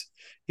sucks.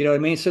 You know what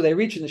I mean? So they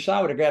reach in the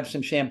shower to grab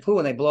some shampoo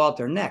and they blow out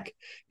their neck.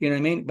 You know what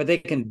I mean? But they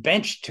can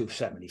bench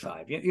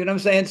 275. You know what I'm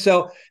saying?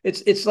 So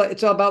it's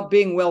all about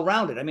being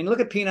well-rounded. I mean, look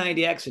at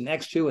P90X and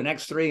X2 and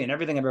X3 and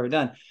everything I've ever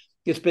done.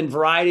 It's been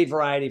variety.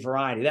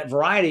 That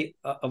variety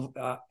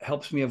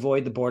helps me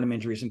avoid the boredom,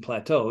 injuries, and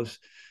plateaus,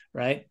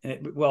 right?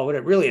 What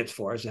it really is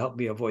for is to help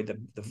me avoid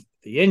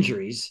the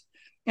injuries.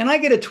 And I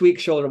get a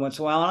tweaked shoulder once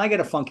in a while, and I get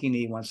a funky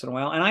knee once in a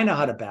while, and I know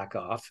how to back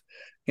off.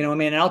 You know what I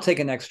mean? And I'll take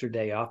an extra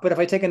day off. But if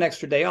I take an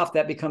extra day off,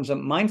 that becomes a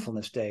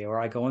mindfulness day,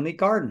 or I go in the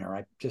garden, or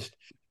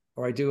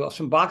I do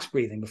some box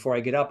breathing before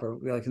I get up, or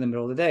like in the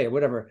middle of the day, or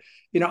whatever.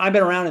 I've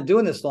been around and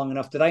doing this long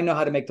enough that I know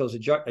how to make those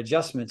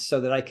adjustments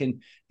so that I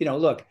can,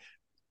 look,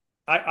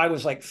 I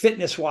was like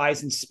fitness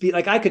wise and speed,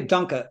 like I could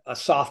dunk a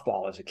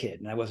softball as a kid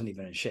and I wasn't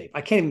even in shape.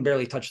 I can't even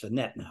barely touch the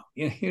net now.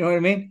 You know what I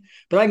mean?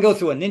 But I can go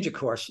through a ninja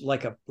course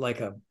like a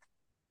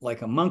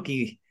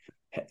monkey,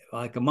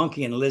 like a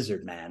monkey and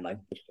lizard, man. Like,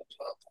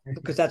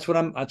 because that's what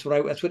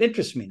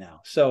interests me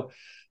now. So,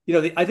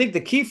 I think the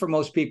key for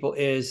most people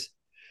is,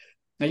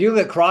 now you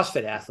look at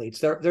CrossFit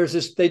athletes, a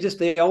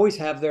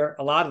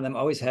lot of them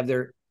always have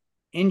their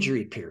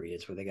injury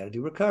periods where they got to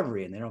do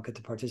recovery and they don't get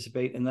to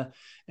participate in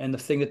the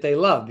thing that they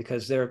love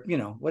because they're,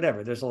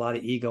 whatever. There's a lot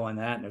of ego in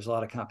that, and there's a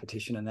lot of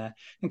competition in that.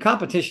 And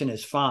competition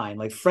is fine,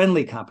 like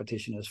friendly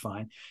competition is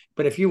fine.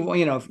 But if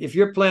if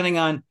you're planning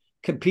on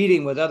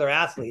competing with other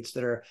athletes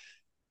that are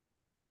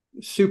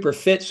super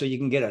fit so you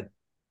can get a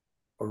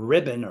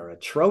ribbon or a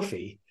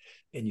trophy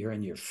and you're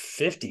in your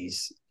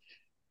 50s,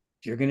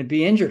 you're going to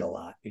be injured a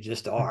lot. You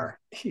just are.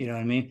 You know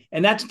what I mean?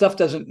 And that stuff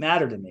doesn't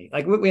matter to me.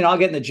 Like, I'll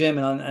get in the gym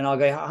and I'll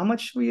go, how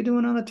much were you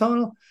doing on a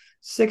tonal?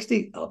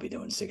 60? I'll be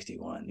doing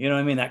 61. You know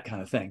what I mean? That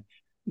kind of thing.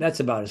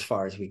 That's about as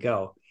far as we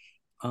go.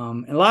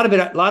 And a lot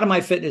of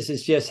my fitness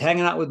is just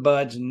hanging out with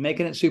buds and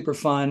making it super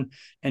fun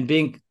and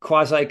being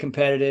quasi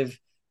competitive.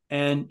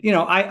 And,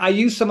 I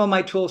use some of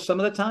my tools some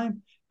of the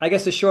time. I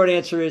guess the short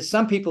answer is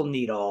some people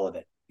need all of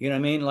it. You know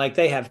what I mean? Like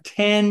they have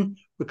 10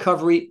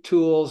 recovery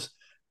tools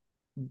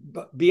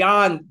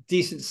beyond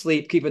decent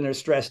sleep, keeping their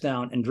stress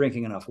down, and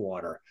drinking enough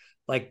water.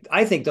 Like,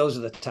 I think those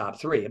are the top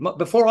three.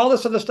 Before all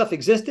this other stuff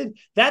existed,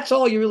 that's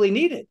all you really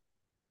needed.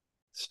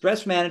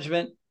 Stress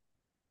management,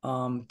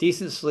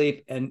 decent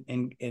sleep,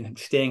 and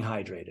staying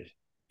hydrated.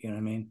 You know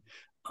what I mean?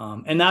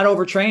 And not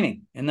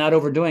overtraining and not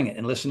overdoing it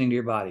and listening to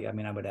your body. I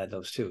mean, I would add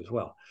those too as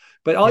well.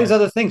 But all these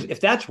other things, if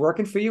that's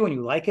working for you and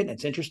you like it and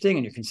it's interesting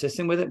and you're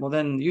consistent with it, well,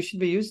 then you should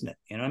be using it.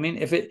 You know what I mean?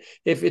 If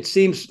it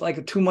seems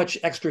like too much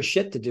extra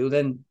shit to do,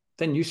 then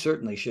you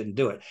certainly shouldn't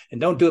do it. And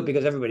don't do it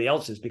because everybody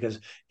else is, because,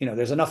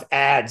 there's enough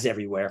ads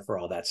everywhere for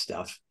all that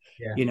stuff.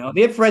 Yeah.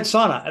 The infrared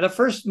sauna, the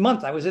first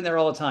month I was in there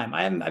all the time.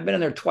 I've been in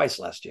there twice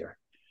last year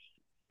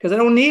because I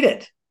don't need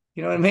it.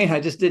 You know what I mean? I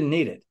just didn't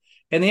need it.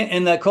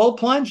 And the cold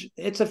plunge,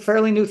 it's a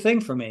fairly new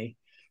thing for me,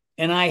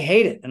 and I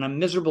hate it, and I'm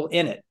miserable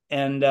in it.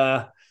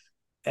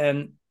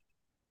 And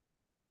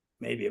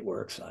maybe it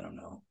works. I don't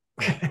know.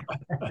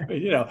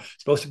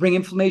 Supposed to bring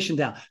inflammation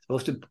down,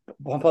 supposed to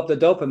bump up the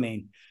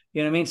dopamine.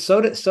 You know what I mean?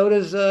 So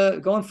does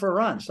going for a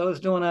run. So does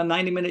doing a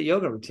 90-minute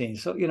yoga routine.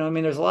 So,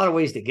 there's a lot of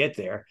ways to get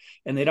there,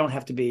 and they don't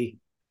have to be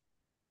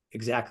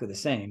exactly the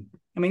same.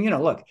 I mean,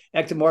 look,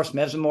 ectomorphs,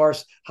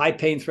 mesomorphs, high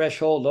pain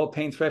threshold, low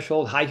pain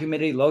threshold, high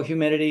humidity, low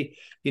humidity,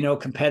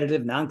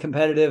 competitive,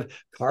 non-competitive,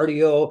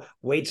 cardio,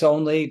 weights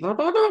only.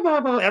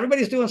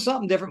 Everybody's doing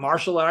something different.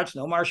 Martial arts,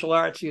 no martial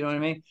arts. You know what I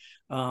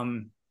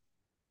mean?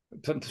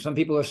 Some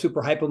people are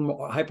super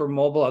hyper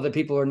mobile. Other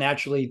people are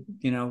naturally,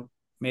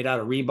 made out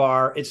of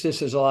rebar. It's just,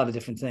 there's a lot of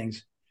different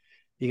things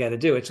you got to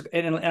do.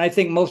 And I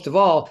think most of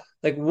all,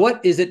 like,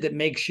 what is it that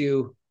makes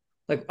you,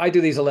 like, I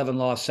do these 11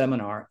 laws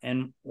seminar,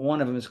 and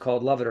one of them is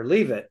called Love It or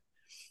Leave It.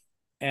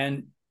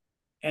 And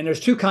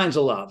there's two kinds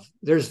of love.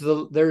 There's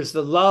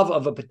the love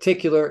of a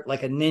particular,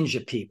 like a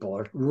ninja people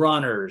or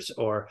runners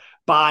or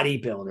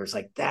bodybuilders.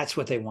 Like, that's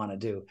what they want to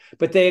do.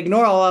 But they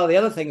ignore a lot of the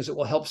other things that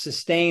will help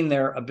sustain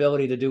their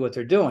ability to do what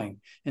they're doing.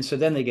 And so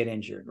then they get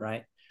injured,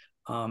 right?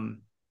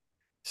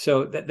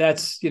 So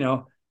that's,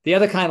 the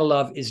other kind of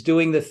love is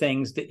doing the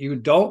things that you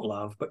don't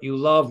love, but you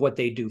love what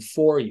they do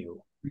for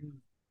you.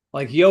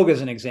 Like yoga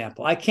is an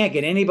example. I can't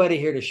get anybody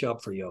here to show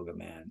up for yoga,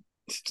 man.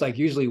 It's like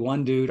usually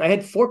one dude. I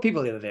had 4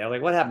 people the other day. I'm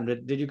like, what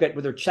happened? Did you get,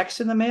 were there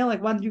checks in the mail?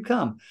 Like, why did you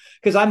come?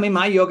 Because I mean,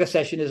 my yoga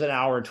session is an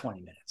hour and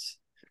 20 minutes.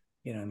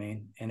 You know what I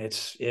mean? And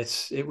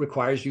it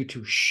requires you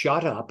to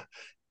shut up,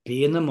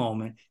 be in the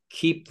moment,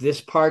 keep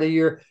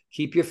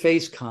your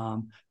face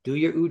calm, do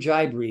your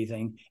ujjayi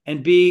breathing,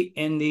 and be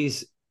in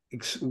these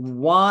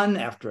one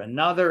after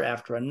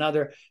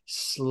another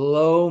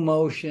slow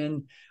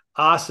motion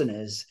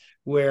asanas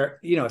where,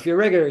 if you're a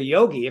regular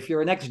yogi, if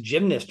you're an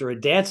ex-gymnast or a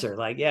dancer,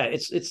 like, yeah,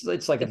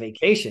 it's like a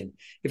vacation.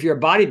 If you're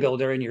a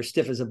bodybuilder and you're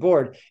stiff as a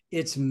board,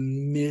 it's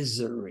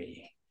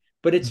misery,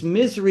 but it's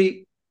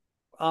misery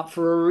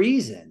for a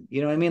reason.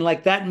 You know what I mean?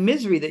 Like that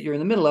misery that you're in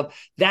the middle of,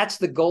 that's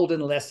the golden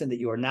lesson that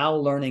you are now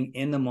learning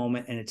in the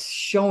moment. And it's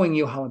showing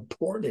you how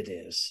important it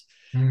is.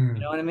 You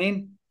know what I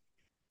mean?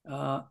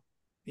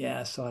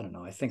 Yeah, so I don't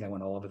know. I think I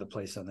went all over the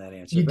place on that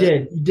answer. You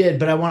did,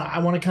 but I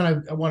want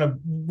to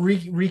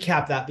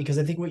recap that, because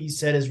I think what you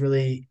said is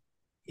really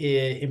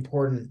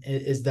important.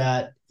 Is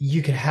that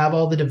you can have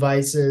all the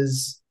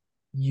devices,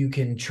 you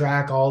can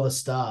track all the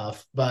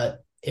stuff,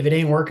 but if it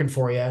ain't working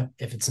for you,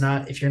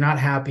 if you're not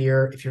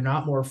happier, if you're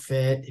not more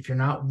fit, if you're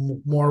not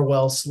more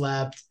well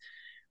slept,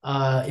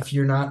 if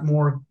you're not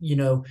more,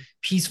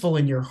 peaceful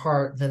in your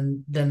heart,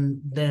 then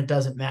it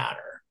doesn't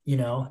matter,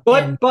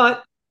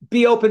 But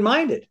be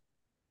open-minded.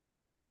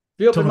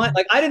 Be open-minded.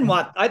 Like,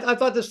 I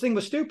thought this thing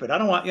was stupid. I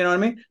don't want, you know what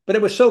I mean? But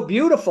it was so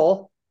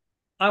beautiful.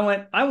 I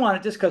want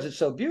it just because it's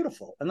so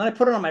beautiful. And then I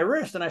put it on my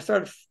wrist and I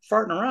started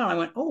farting around. I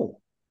went, oh.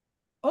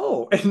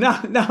 And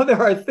now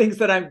there are things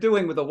that I'm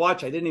doing with the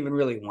watch I didn't even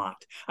really want.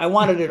 I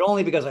wanted it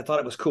only because I thought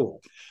it was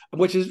cool,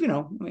 which is,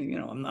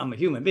 I'm a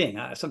human being.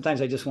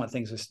 Sometimes I just want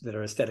things that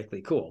are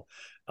aesthetically cool,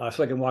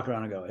 so I can walk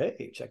around and go,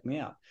 hey, check me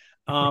out.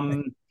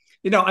 I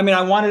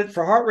wanted it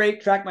for heart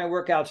rate, track my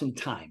workouts in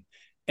time.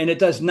 And it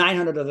does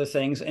 900 other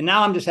things. And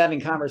now I'm just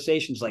having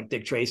conversations like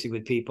Dick Tracy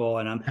with people,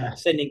 and I'm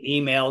sending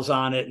emails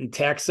on it and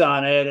texts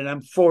on it, and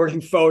I'm forwarding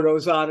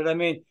photos on it. I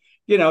mean,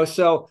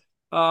 so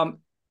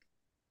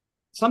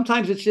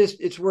sometimes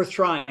it's worth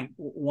trying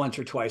once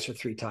or twice or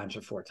 3 times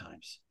or 4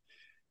 times,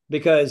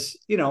 because,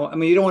 you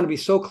don't want to be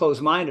so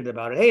close-minded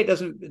about it. Hey, it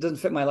doesn't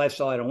fit my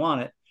lifestyle. I don't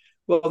want it.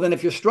 Well, then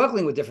if you're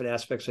struggling with different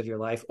aspects of your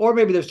life, or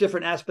maybe there's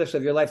different aspects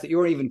of your life that you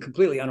weren't even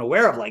completely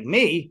unaware of, like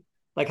me,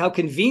 like how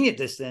convenient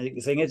this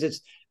thing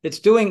is. It's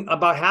doing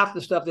about half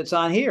the stuff that's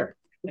on here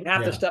and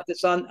half the stuff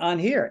that's on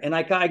here. And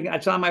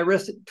it's on my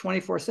wrist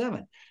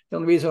 24/7. The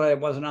only reason I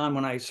wasn't on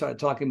when I started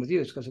talking with you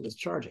is because it was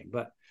charging,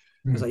 but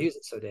because I use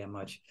it so damn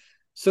much.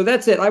 So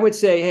that's it. I would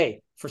say,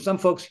 hey, for some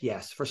folks,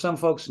 yes. For some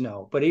folks,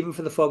 no. But even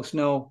for the folks,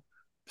 no,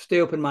 stay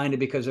open-minded,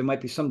 because there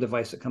might be some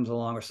device that comes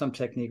along or some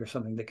technique or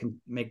something that can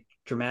make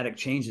dramatic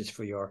changes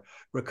for your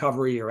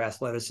recovery, your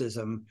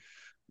athleticism,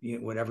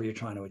 whatever you're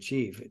trying to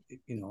achieve.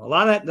 A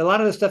lot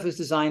of the stuff is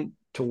designed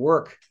to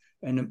work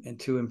and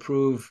to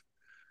improve,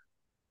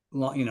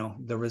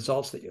 the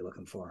results that you're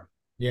looking for.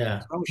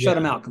 Yeah. So don't shut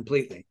them out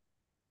completely.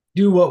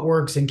 Do what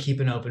works and keep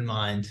an open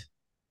mind.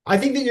 I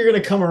think that you're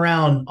going to come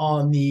around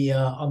on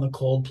the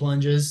cold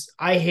plunges.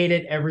 I hate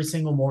it every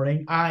single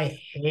morning. I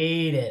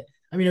hate it.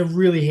 I mean, I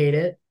really hate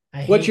it.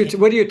 What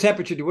do your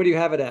temperature do? What do you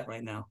have it at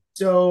right now?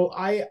 So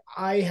I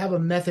have a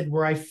method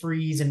where I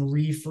freeze and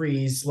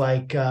refreeze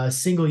like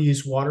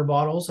single-use water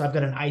bottles. I've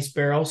got an ice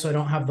barrel, so I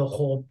don't have the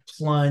whole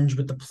plunge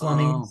with the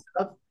plumbing and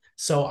stuff.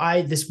 So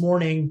this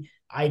morning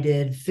I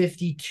did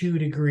 52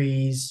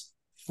 degrees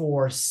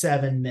for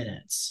 7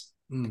 minutes.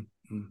 And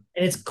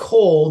it's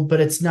cold,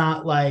 but it's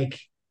not like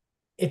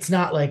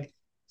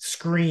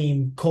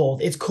scream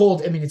cold. It's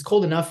cold. I mean, it's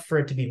cold enough for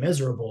it to be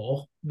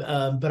miserable.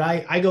 But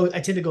I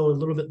tend to go a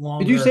little bit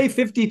longer. Did you say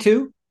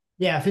 52?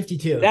 Yeah,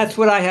 52. That's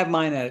what I have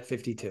mine at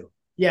 52.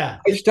 Yeah.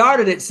 I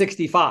started at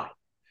 65.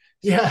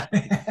 Yeah.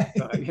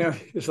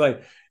 It's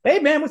like, hey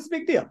man, what's the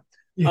big deal?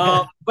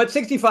 Yeah. But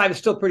 65 is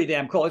still pretty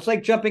damn cold. It's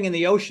like jumping in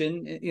the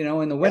ocean,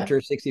 in the winter.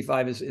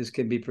 65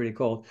 can be pretty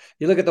cold.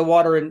 You look at the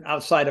water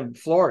outside of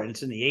Florida,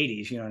 it's in the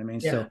 80s, you know what I mean?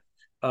 Yeah.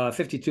 So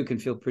 52 can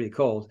feel pretty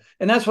cold.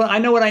 And that's what I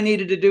know what I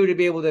needed to do to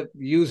be able to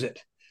use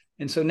it.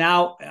 And so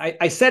now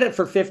I set it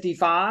for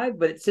 55,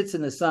 but it sits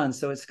in the sun.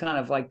 So it's kind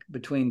of like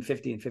between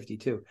 50 and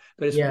 52,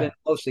 but it's been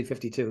mostly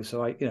 52.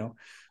 So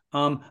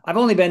I've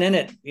only been in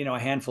it, a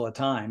handful of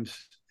times.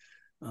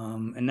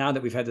 And now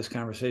that we've had this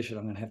conversation,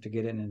 I'm going to have to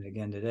get in it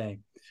again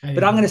today.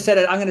 But I'm going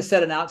to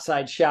set an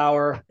outside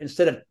shower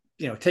instead of,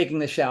 taking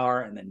the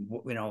shower and then,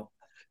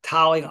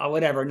 toweling or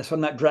whatever. And so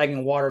I'm not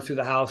dragging water through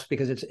the house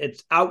because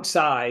it's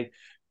outside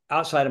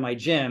of my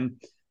gym.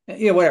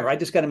 Whatever. I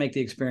just got to make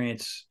the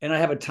experience. And I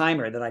have a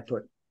timer that I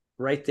put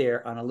right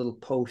there on a little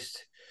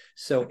post.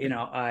 So,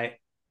 I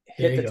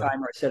hit the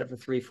timer, I set it for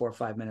 3, 4,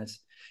 5 minutes.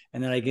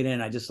 And then I get in.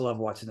 I just love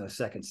watching those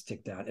seconds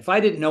tick down. If I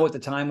didn't know what the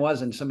time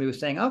was and somebody was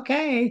saying,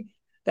 okay,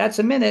 that's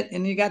a minute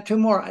and you got 2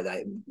 more.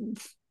 The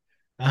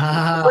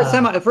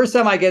first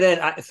time I get in,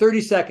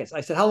 30 seconds.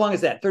 I said, how long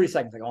is that? 30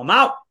 seconds. I go, I'm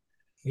out.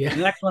 Yeah.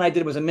 The next one I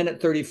did was a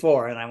minute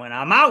 34. And I went,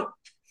 I'm out.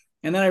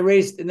 And then I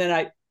raised,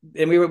 and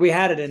we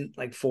had it in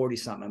like 40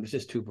 something. It was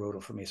just too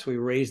brutal for me. So we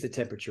raised the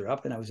temperature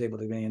up and I was able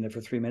to be in there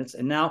for 3 minutes.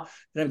 And now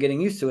that I'm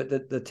getting used to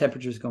it, the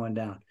temperature is going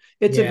down.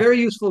 It's a very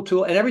useful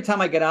tool. And every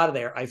time I get out of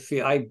there, I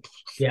feel I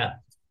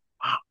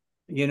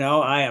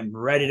am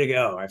ready to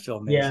go. I feel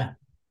amazing.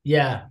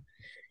 Yeah.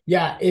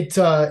 It's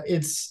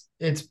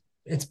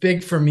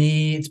big for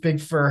me. It's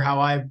big for how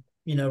I,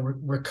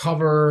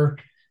 recover.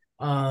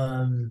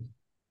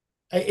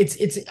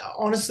 It's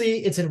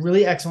honestly, it's a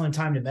really excellent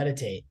time to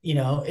meditate.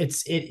 You're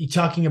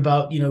talking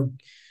about,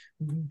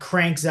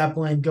 crank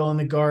Zeppelin, go in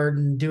the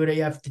garden, do what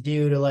you have to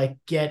do to like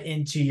get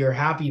into your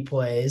happy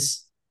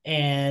place.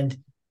 And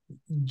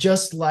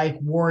just like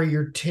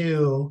Warrior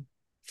 2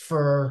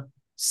 for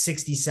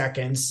 60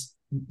 seconds,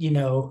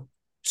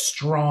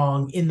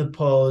 strong in the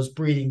pose,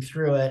 breathing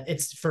through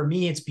it. For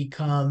me, it's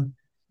become,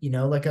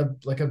 like a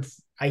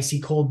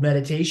icy cold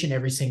meditation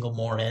every single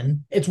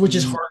morning. Which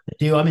is hard to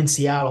do. I'm in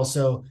Seattle.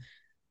 So,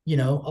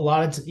 a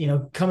lot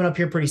of, coming up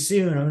here pretty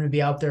soon, I'm going to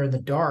be out there in the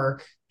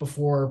dark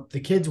before the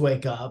kids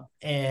wake up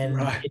and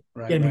it's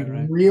going to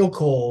be real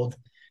cold,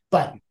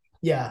 but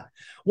yeah.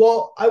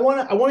 Well, I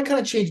want to kind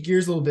of change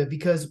gears a little bit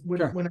because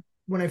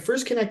when I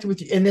first connected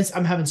with you, and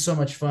I'm having so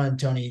much fun,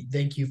 Tony,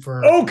 thank you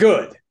for. Oh,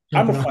 good.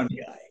 I'm a fun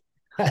guy.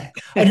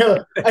 I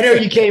know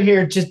you came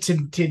here just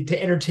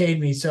to entertain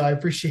me. So I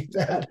appreciate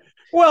that.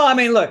 Well, I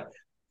mean, look,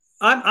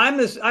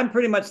 I'm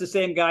pretty much the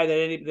same guy that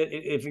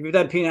if you've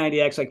done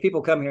P90X, like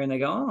people come here and they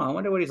go, oh, I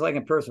wonder what he's like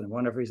in person. I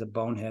wonder if he's a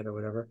bonehead or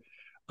whatever.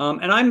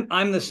 And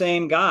I'm the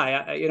same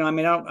guy. I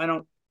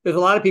don't, there's a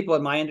lot of people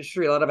in my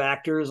industry, a lot of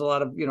actors, a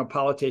lot of,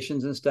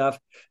 politicians and stuff.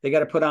 They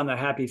got to put on their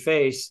happy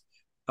face.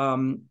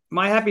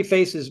 My happy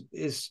face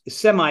is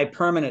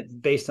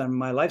semi-permanent based on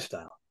my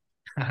lifestyle.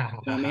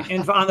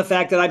 And on the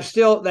fact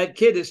that that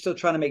kid is still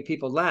trying to make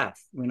people laugh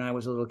when I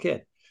was a little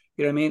kid.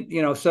 You know what I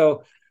mean?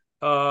 So,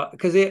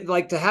 because they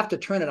like to have to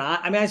turn it on.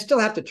 I mean, I still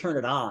have to turn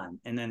it on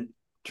and then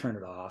turn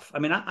it off. I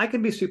mean, I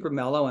can be super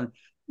mellow and,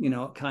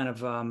 kind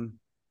of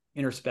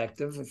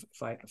introspective if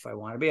I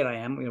want to be, and I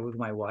am, with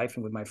my wife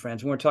and with my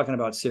friends. When we're talking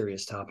about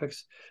serious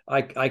topics,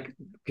 I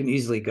can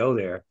easily go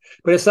there,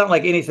 but it's not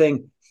like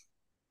anything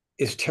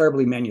is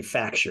terribly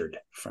manufactured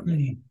from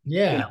me.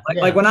 Yeah.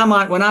 Like when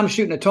I'm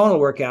shooting a tonal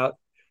workout,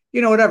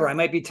 whatever, I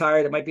might be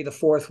tired. It might be the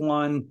 4th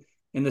one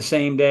in the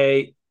same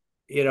day,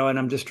 and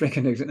I'm just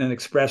drinking an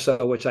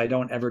espresso, which I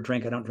don't ever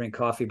drink. I don't drink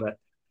coffee, but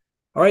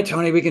all right,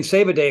 Tony, we can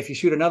save a day if you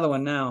shoot another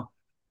one now.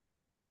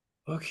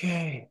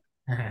 Okay.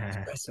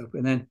 Espresso,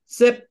 and then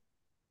sip.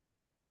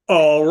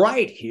 All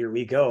right, here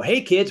we go.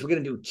 Hey, kids, we're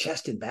going to do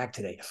chest and back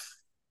today.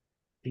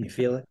 Can you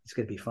feel it? It's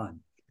going to be fun.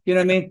 You know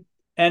what I mean?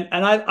 And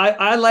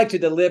I like to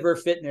deliver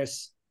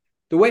fitness.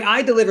 The way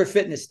I deliver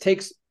fitness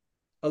takes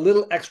a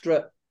little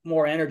extra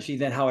more energy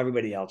than how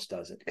everybody else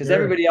does it. Because not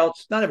everybody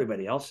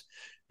else,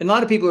 and a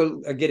lot of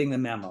people are getting the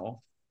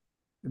memo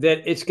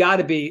that it's got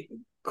to be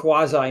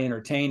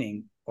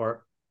quasi-entertaining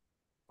or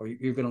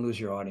you're going to lose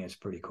your audience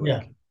pretty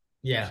quick.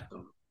 Yeah.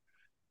 So,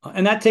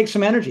 and that takes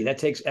some energy. That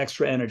takes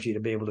extra energy to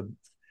be able to,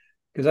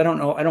 because I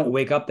don't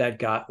wake up that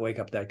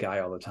guy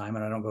all the time,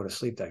 and I don't go to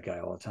sleep that guy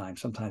all the time.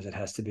 Sometimes it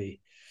has to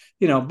be,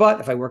 but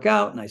if I work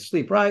out and I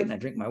sleep right and I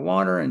drink my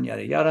water and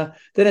yada, yada,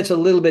 then it's a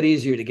little bit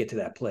easier to get to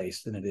that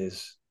place than it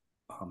is.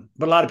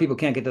 But a lot of people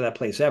can't get to that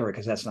place ever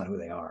because that's not who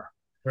they are.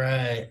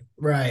 Right.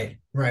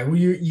 Well,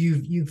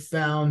 you've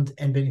found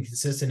and been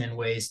consistent in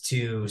ways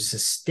to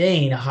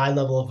sustain a high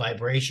level of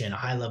vibration, a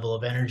high level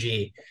of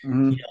energy, a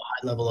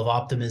high level of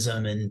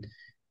optimism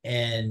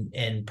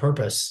and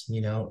purpose,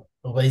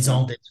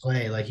 raison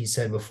d'être, like you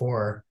said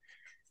before.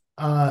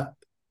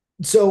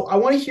 So I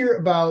want to hear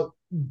about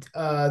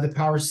the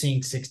Power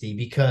Sync 60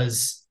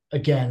 because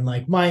again,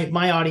 like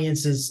my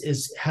audience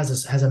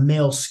has a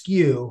male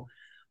skew,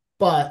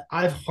 but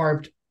I've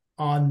harped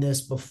on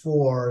this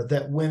before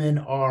that women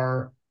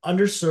are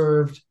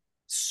underserved,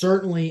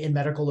 certainly in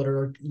medical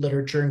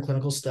literature and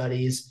clinical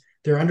studies.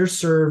 They're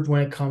underserved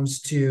when it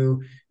comes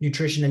to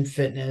nutrition and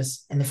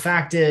fitness. And the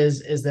fact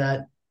is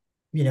that,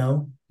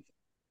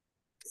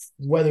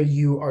 whether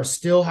you are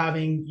still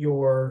having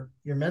your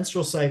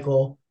menstrual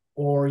cycle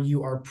or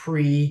you are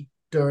pre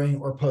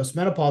during or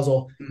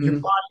postmenopausal, your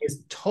Mhm. body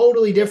is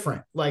totally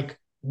different, like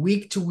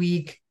week to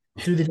week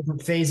through the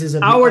different phases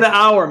of Hour to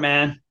hour,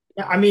 man.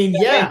 I mean, I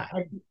mean, yeah,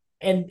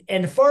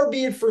 and far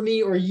be it for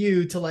me or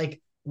you to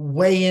like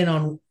weigh in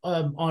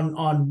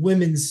on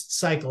women's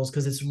cycles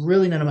because it's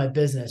really none of my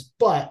business.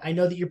 But I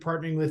know that you're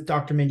partnering with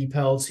Dr. Mindy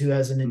Pelz, who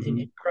has an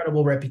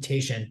incredible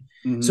reputation.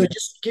 So mhm.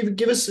 just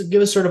give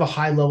us sort of a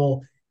high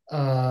level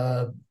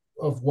of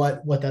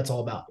what that's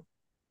all about.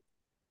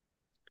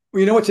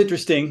 Well, you know what's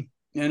interesting,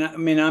 and I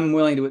mean, I'm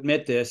willing to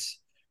admit this.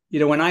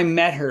 When I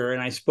met her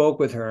and I spoke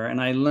with her, and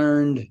I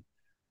learned to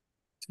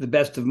the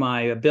best of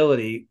my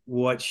ability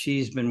what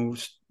she's been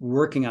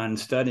working on and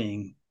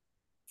studying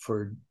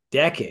for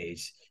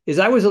decades, is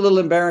I was a little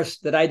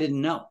embarrassed that I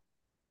didn't know.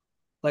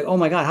 Like, oh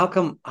my God, how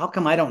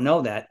come I don't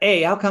know that?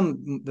 How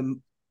come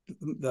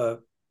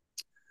the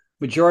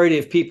majority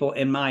of people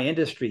in my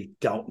industry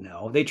don't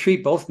know? They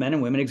treat both men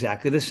and women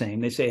exactly the same.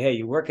 They say, hey,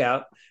 you work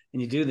out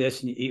and you do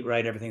this and you eat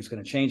right, everything's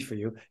going to change for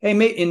you.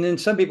 Hey, and then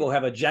some people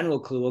have a general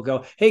clue, will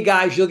go, hey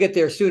guys, you'll get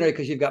there sooner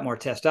because you've got more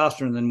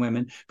testosterone than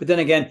women. But then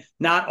again,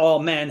 not all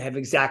men have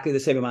exactly the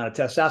same amount of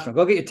testosterone.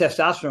 Go get your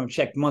testosterone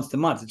checked month to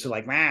month. It's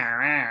like,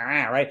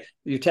 right?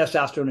 Your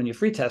testosterone and your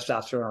free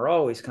testosterone are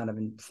always kind of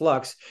in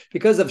flux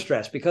because of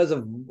stress, because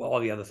of all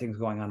the other things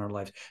going on in our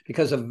lives,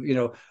 because of,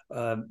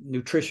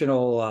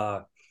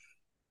 nutritional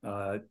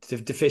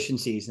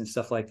deficiencies and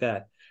stuff like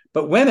that.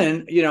 But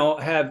women,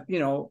 have,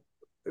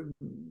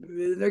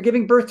 they're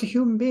giving birth to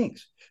human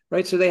beings,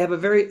 right? So they have a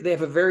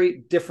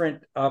very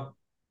different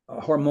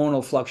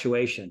hormonal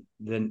fluctuation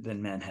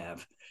than men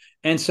have.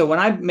 And so when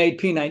I made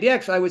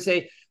P90X, I would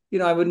say,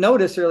 I would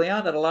notice early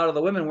on that a lot of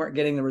the women weren't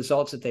getting the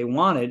results that they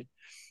wanted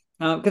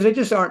because they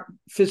just aren't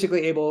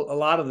physically able. A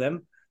lot of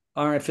them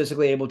aren't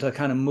physically able to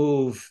kind of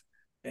move,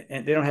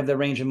 and they don't have the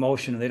range of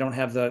motion. They don't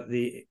have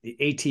the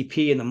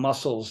ATP in the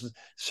muscles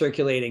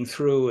circulating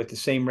through at the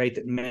same rate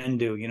that men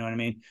do. You know what I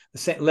mean? The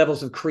same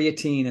levels of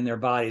creatine in their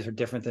bodies are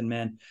different than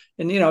men.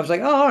 And, I was like,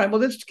 oh, all right, well,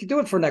 let's do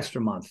it for an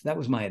extra month. That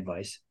was my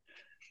advice.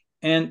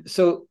 And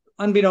so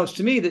unbeknownst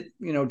to me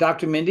that,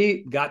 Dr.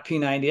 Mindy got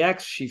P90X.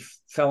 She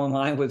fell in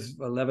line with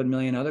 11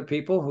 million other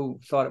people who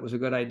thought it was a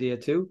good idea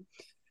too.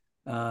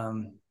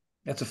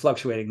 That's a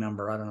fluctuating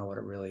number. I don't know what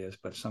it really is,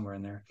 but somewhere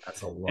in there.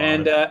 That's a lot.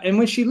 And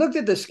when she looked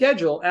at the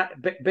schedule,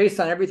 based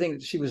on everything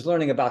that she was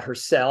learning about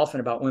herself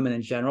and about women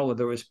in general,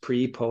 whether it was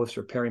pre, post,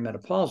 or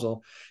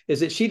perimenopausal,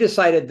 is that she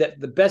decided that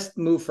the best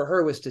move for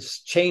her was to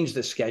change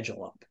the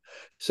schedule up.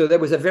 So there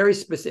was a very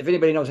specific, if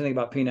anybody knows anything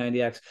about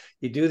P90X,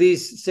 you do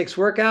these 6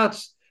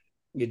 workouts,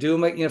 you do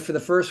them, for the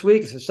first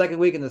week, the second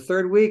week, and the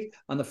third week.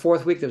 On the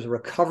fourth week, there's a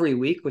recovery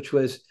week, which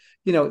was,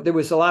 there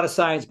was a lot of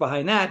science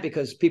behind that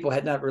because people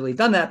had not really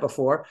done that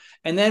before.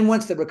 And then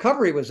once the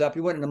recovery was up,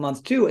 you went into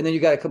month 2, and then you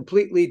got a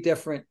completely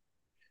different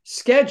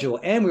schedule.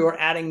 And we were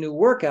adding new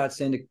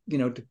workouts in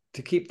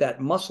to keep that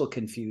muscle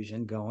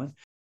confusion going.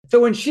 So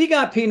when she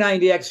got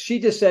P90X, she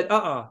just said,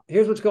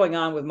 here's what's going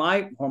on with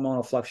my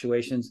hormonal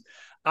fluctuations.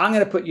 I'm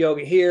going to put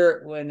yoga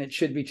here when it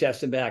should be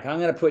chest and back. I'm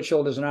going to put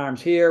shoulders and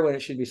arms here when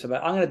it should be so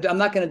bad. I'm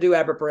not going to do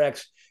Aberpar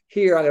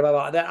here. I'm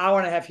going to that hour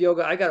and a half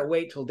yoga. I got to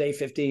wait till day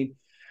 15.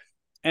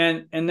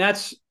 And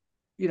that's,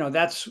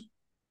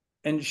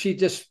 and she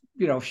just,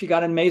 she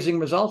got amazing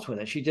results with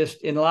it. She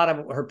just, and a lot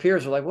of her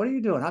peers were like, what are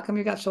you doing? How come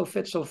you got so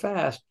fit so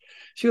fast?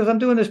 She goes, I'm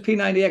doing this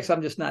P90X.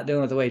 I'm just not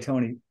doing it the way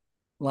Tony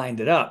lined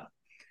it up.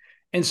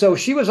 And so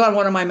she was on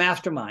one of my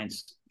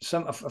masterminds.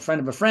 A friend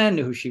of a friend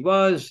knew who she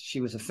was.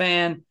 She was a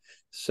fan.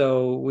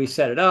 So we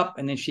set it up,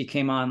 and then she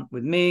came on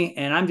with me,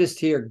 and I'm just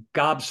here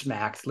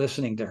gobsmacked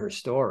listening to her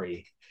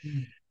story.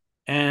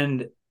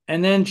 And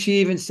then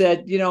she even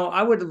said,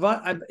 I would,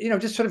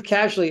 just sort of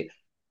casually,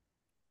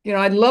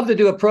 I'd love to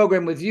do a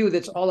program with you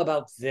that's all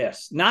about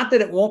this. Not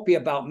that it won't be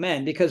about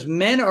men, because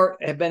men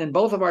have been in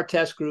both of our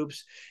test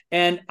groups,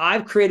 and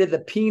I've created the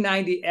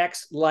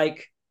P90X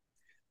like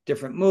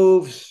different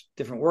moves,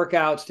 different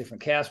workouts,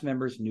 different cast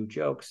members, new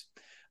jokes.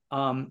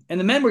 And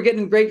the men were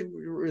getting great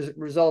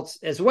results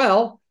as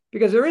well,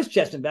 because there is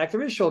chest and back,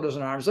 there is shoulders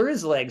and arms, there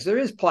is legs, there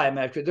is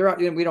plyometric. There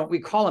are, we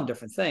call them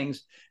different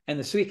things, and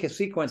the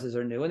sequences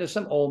are new, and there's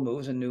some old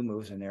moves and new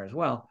moves in there as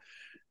well.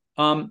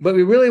 But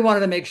we really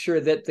wanted to make sure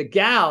that the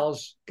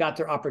gals got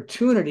their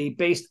opportunity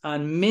based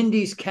on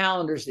Mindy's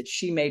calendars that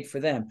she made for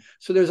them.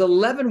 So there's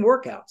 11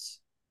 workouts.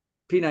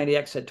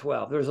 P90X had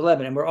 12. There's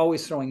 11, and we're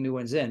always throwing new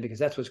ones in because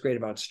that's what's great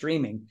about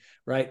streaming,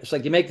 right? It's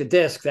like you make the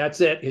disc,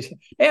 that's it.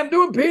 Hey, I'm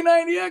doing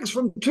P90X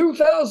from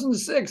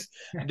 2006.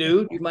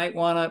 Dude, you might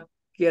want to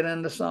get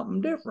into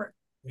something different.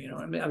 You know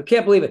what I mean? I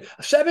can't believe it.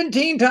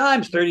 17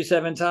 times,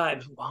 37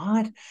 times.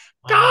 What?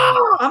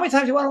 Wow. How many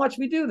times do you want to watch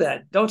me do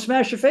that? Don't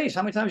smash your face.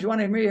 How many times do you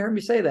want to hear me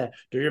say that?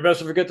 Do your best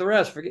to forget the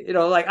rest.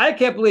 I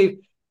can't believe,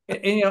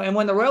 and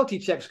when the royalty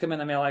checks come in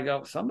the mail, I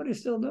go, somebody's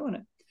still doing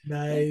it.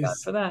 Nice. Thank God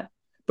for that.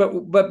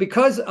 But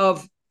because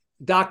of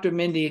Dr.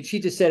 Mindy, and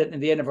she just said it at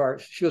the end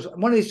of she goes,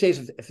 one of these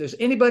days, if there's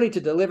anybody to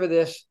deliver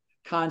this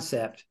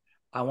concept,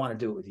 I want to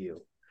do it with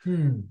you.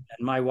 And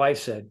my wife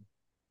said,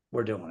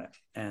 we're doing it.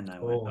 And I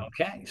went,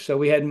 okay. So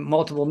we had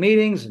multiple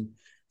meetings, and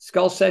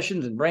skull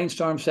sessions and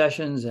brainstorm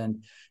sessions.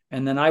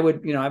 And then I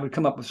would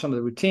come up with some of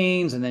the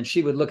routines, and then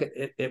she would look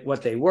at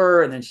what they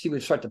were, and then she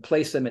would start to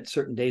place them at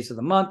certain days of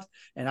the month.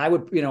 And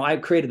I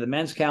created the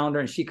men's calendar,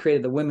 and she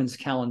created the women's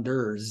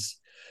calendars.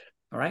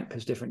 All right,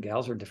 because different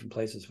gals are in different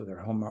places with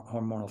their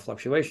hormonal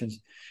fluctuations.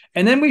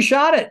 And then we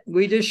shot it.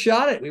 We just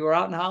shot it. We were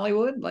out in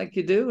Hollywood, like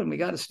you do, and we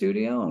got a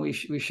studio, and we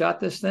shot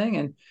this thing,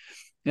 and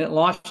it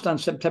launched on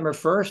September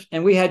 1st.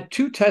 And we had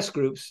 2 test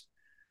groups,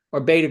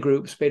 or beta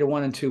groups, beta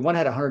 1 and 2. One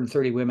had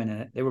 130 women in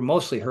it. They were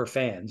mostly her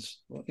fans,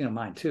 well,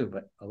 mine too,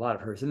 but a lot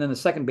of hers. And then the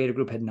second beta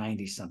group had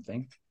 90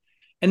 something.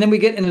 And then we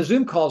get in the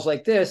Zoom calls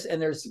like this,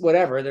 and there's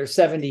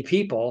 70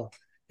 people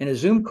in a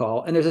Zoom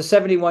call, and there's a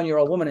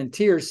 71-year-old woman in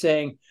tears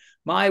saying,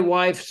 my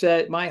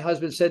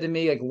husband said to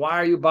me, like, why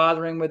are you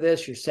bothering with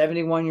this? You're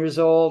 71 years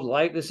old.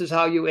 Like, this is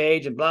how you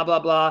age, and blah, blah,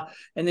 blah.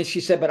 And then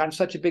she said, but I'm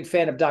such a big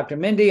fan of Dr.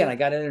 Mindy, and I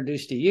got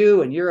introduced to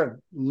you, and you're a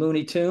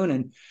Looney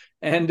Tune.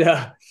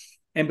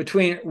 And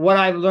between what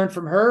I've learned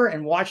from her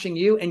and watching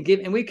you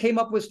and we came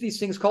up with these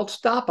things called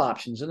stop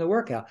options in the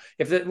workout.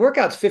 If the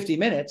workout's 50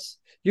 minutes,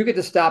 you get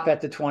to stop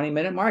at the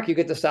 20-minute mark. You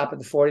get to stop at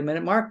the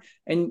 40-minute mark.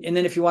 And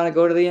then if you want to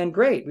go to the end,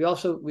 great. We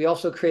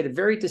also create a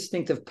very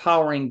distinctive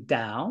powering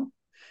down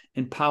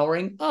and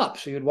powering up.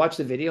 So you'd watch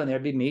the video, and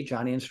there'd be me,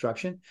 Johnny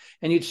Instruction,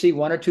 and you'd see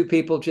 1 or 2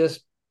 people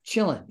just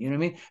chilling. You know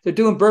what I mean? They're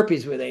doing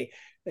burpees where they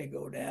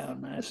go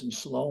down nice and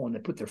slow, and they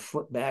put their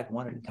foot back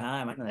one at a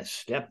time, and then they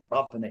step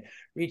up and they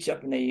reach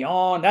up and they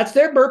yawn. That's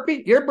their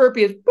burpee. Your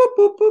burpee is boop,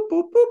 boop, boop,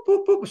 boop, boop,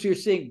 boop, boop. So you're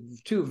seeing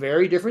 2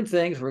 very different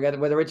things,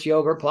 whether it's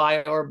yoga or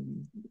plyo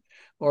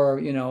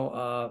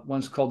or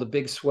one's called the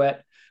big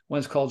sweat,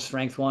 one's called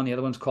strength 1, the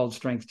other one's called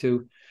strength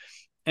 2.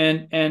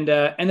 And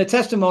the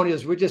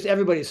testimonials were just,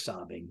 everybody's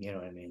sobbing. You know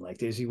what I mean? Like,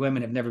 these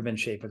women have never been in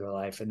shape of their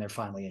life, and they're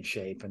finally in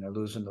shape, and they're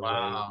losing the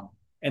weight,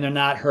 and they're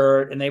not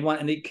hurt, and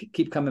they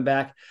keep coming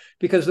back,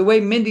 because the way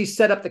Mindy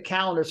set up the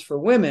calendars for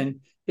women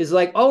is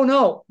like, oh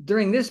no,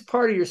 during this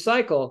part of your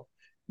cycle,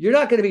 you're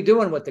not going to be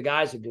doing what the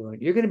guys are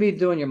doing. You're going to be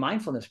doing your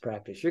mindfulness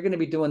practice. You're going to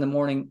be doing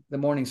the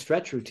morning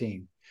stretch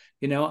routine,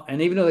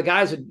 and even though the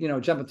guys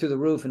are, jumping through the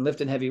roof and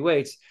lifting heavy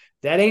weights,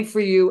 that ain't for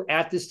you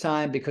at this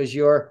time, because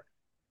your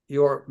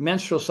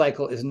menstrual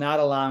cycle is not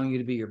allowing you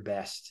to be your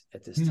best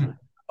at this time.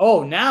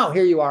 Oh, now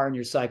here you are in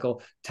your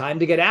cycle, time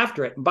to get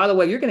after it. And by the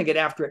way, you're going to get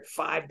after it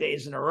 5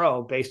 days in a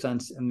row based on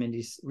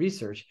Mindy's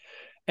research.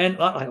 And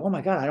like, oh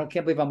my God,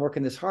 can't believe I'm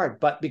working this hard.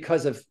 But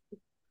because of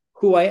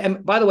who I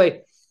am, by the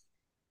way,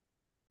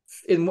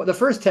 in the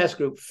first test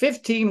group,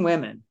 15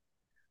 women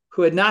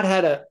who had not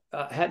had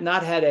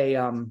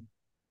a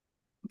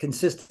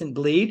consistent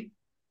bleed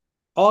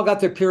all got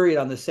their period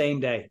on the same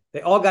day.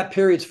 They all got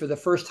periods for the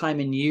first time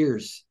in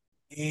years.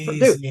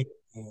 Dude,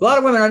 a lot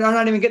of women are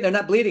not even they're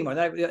not bleeding more.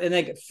 And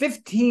they get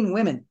 15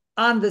 women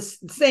on the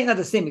same, not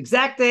the same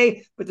exact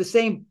day, but the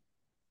same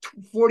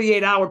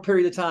 48-hour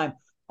period of time,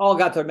 all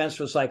got their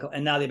menstrual cycle.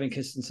 And now they've been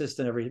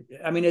consistent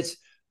it's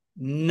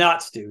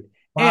nuts, dude.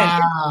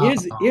 Wow. And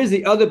here's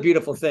the other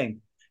beautiful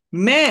thing.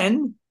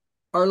 Men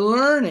are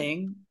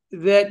learning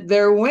that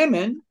their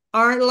women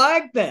aren't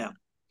like them.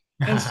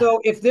 And so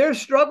if they're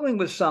struggling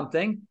with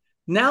something,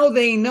 now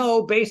they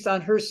know, based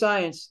on her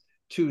science,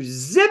 to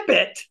zip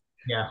it.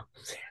 Yeah.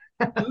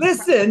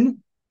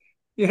 Listen,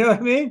 you know what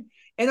I mean?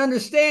 And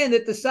understand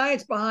that the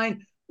science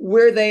behind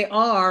where they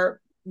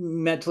are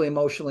mentally,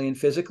 emotionally, and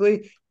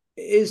physically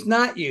is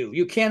not you.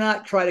 You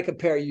cannot try to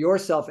compare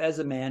yourself as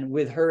a man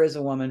with her as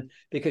a woman,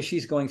 because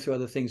she's going through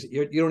other things that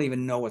you don't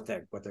even know what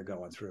they're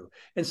going through.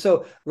 And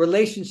so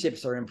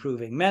relationships are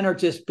improving. Men are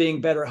just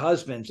being better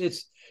husbands. And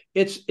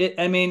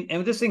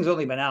this thing's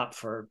only been out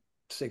for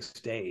 6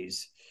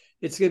 days.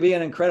 It's going to be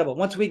an incredible.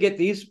 Once we get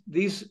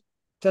these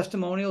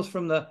testimonials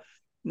from the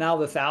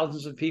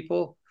thousands of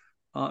people,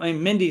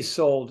 Mindy's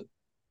sold,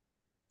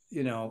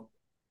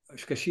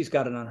 because she's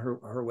got it on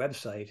her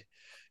website,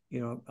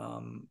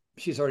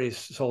 she's already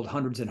sold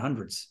hundreds and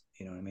hundreds.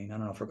 You know what I mean? I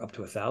don't know if we're up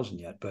to 1,000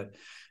 yet,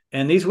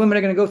 and these women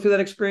are going to go through that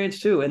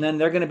experience too. And then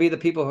they're going to be the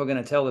people who are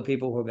going to tell the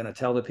people who are going to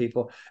tell the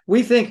people.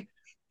 We think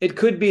it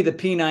could be the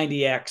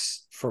P90X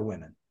for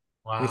women.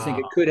 Wow. We think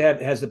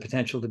it has the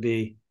potential to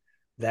be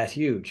that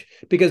huge,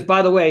 because,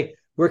 by the way,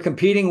 we're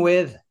competing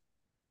with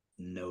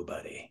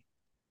nobody.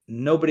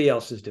 Nobody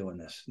else is doing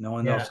this. No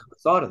one else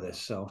thought of this.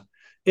 So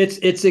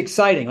it's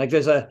exciting. Like,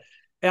 there's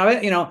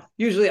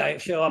usually I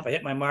show up, I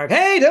hit my mark.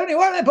 Hey, Tony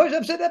Horton, push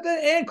up, sit up,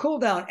 and cool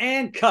down,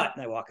 and cut.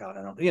 And I walk out.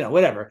 I don't,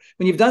 whatever.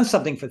 When you've done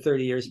something for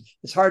 30 years,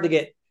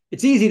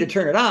 it's easy to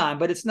turn it on,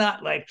 but it's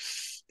not like,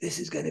 this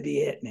is going to be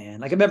it, man.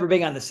 Like, I remember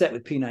being on the set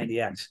with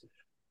P90X.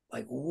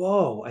 Like,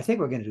 whoa, I think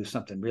we're going to do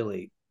something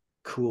really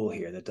cool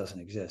here that doesn't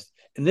exist.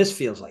 And this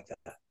feels like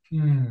that.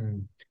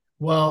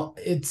 Well,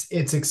 it's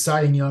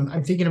exciting.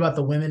 I'm thinking about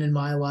the women in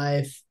my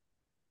life,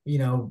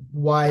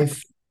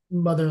 wife,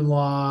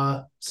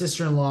 mother-in-law,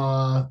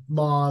 sister-in-law,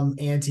 mom,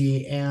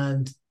 auntie,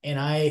 and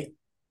I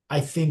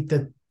think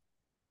that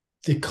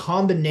the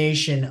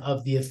combination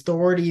of the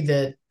authority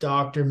that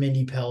Dr.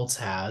 Mindy Pelz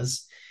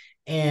has,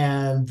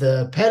 and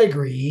the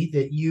pedigree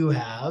that you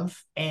have,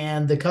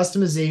 and the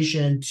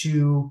customization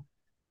to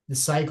the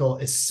cycle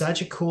is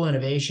such a cool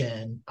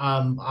innovation.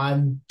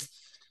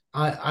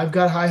 I've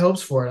got high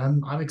hopes for it.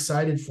 I'm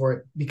excited for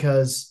it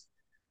because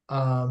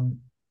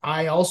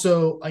I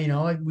also,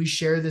 we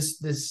share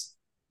this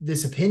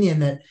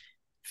opinion that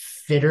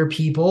fitter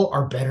people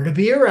are better to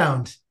be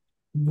around.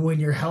 When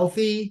you're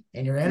healthy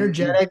and you're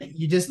energetic,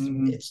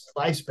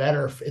 life's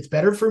better. It's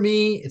better for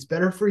me. It's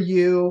better for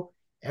you.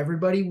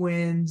 Everybody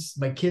wins.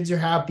 My kids are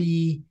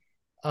happy.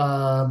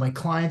 My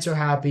clients are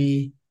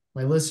happy.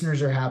 My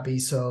listeners are happy.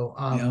 So,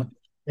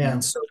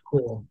 it's so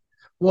cool.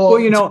 Well,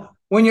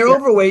 when you're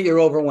overweight, you're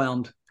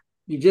overwhelmed.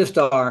 You just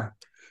are.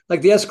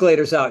 Like the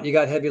escalator's out, you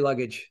got heavy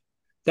luggage.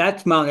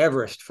 That's Mount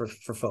Everest for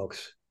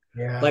folks.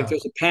 Yeah. Like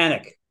there's a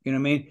panic, you know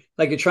what I mean?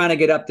 Like you're trying to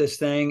get up this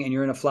thing and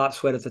you're in a flop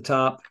sweat at the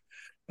top.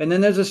 And then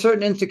there's a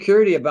certain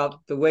insecurity about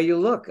the way you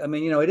look. I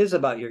mean, it is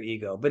about your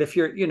ego. But if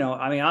you're,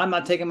 I'm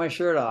not taking my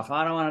shirt off.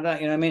 I don't want to,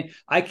 you know what I mean?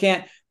 I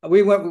can't.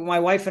 My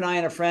wife and I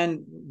and a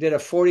friend did a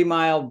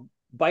 40-mile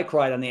bike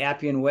ride on the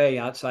Appian Way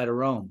outside of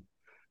Rome.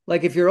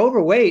 Like if you're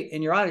overweight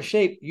and you're out of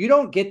shape, you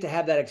don't get to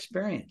have that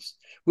experience.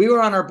 We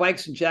were on our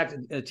bikes in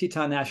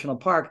Teton National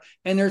Park,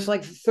 and there's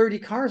like 30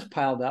 cars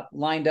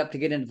lined up to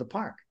get into the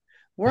park.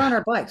 We're on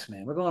our bikes,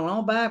 man. We're going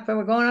all back, but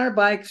we're going on our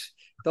bikes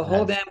the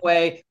whole damn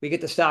way. We get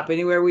to stop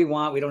anywhere we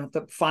want. We don't have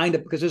to find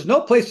it because there's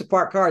no place to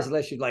park cars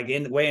unless you're like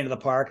way into the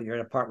park and you're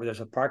in a park where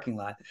there's a parking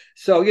lot.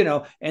 So,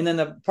 and then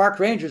the park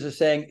rangers are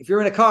saying, if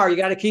you're in a car, you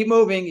got to keep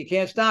moving. You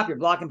can't stop. You're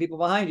blocking people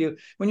behind you.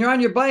 When you're on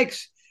your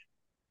bikes,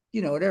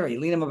 whatever, you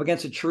lean them up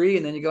against a tree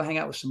and then you go hang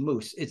out with some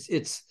moose.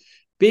 It's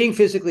being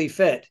physically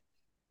fit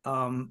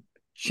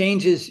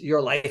changes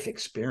your life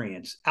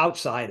experience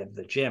outside of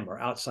the gym or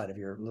outside of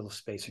your little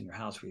space in your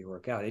house where you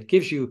work out. It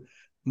gives you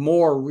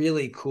more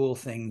really cool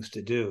things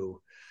to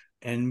do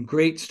and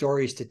great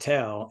stories to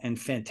tell and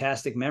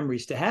fantastic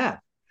memories to have.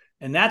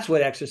 And that's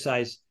what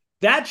exercise,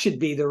 that should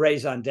be the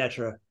raison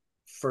d'etre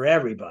for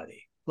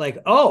everybody. Like,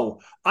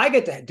 I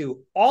get to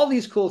do all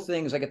these cool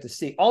things. I get to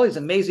see all these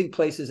amazing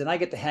places and I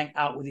get to hang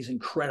out with these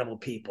incredible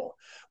people.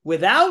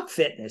 Without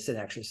fitness and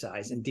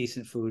exercise and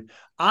decent food,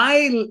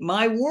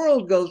 my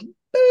world goes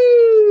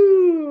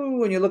boo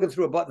when you're looking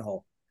through a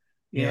buttonhole.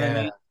 You know what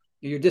I mean?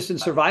 You're just in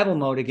survival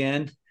mode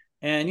again.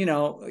 And,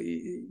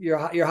 your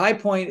high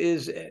point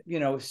is,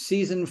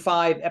 season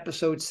 5,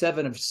 episode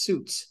 7 of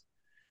Suits.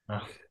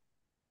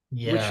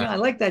 Yeah. Which I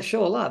like that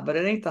show a lot, but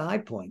it ain't the high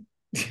point.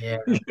 Yeah.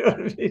 You know what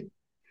I mean?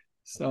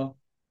 So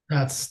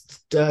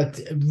that's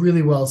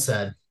really well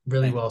said.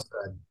 Really well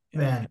said.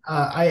 Man,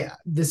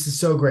 this is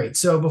so great.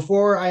 So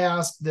before I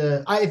ask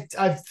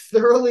I've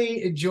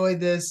thoroughly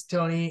enjoyed this,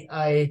 Tony.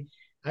 I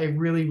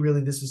really,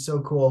 really, this is so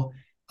cool.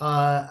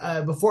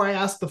 Before I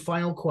ask the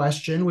final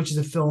question, which is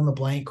a fill in the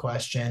blank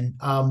question,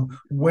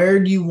 where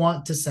do you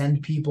want to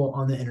send people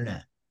on the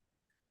internet?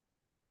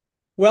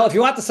 Well, if you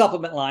want the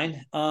supplement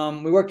line,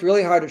 we worked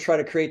really hard to try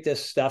to create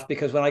this stuff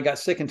because when I got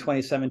sick in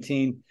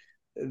 2017,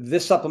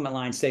 this supplement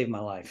line saved my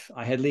life.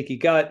 I had leaky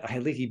gut. I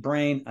had leaky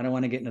brain. I don't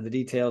want to get into the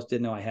details.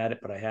 Didn't know I had it,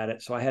 but I had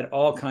it. So I had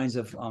all kinds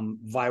of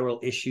viral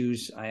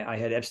issues. I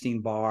had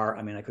Epstein-Barr.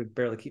 I mean, I could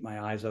barely keep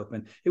my eyes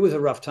open. It was a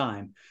rough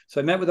time. So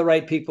I met with the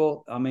right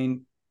people. I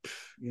mean,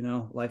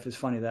 life is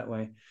funny that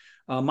way.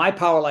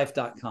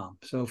 mypowerlife.com.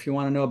 So if you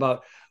want to know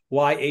about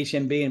why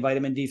HMB and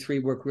vitamin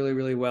D3 work really,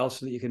 really well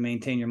so that you can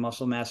maintain your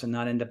muscle mass and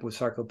not end up with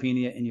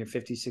sarcopenia in your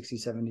 50s,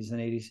 60s, 70s, and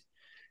 80s.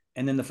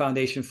 And then the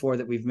foundation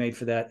that we've made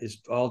for that is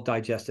all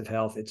digestive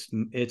health.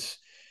 It's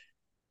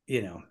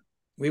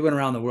we went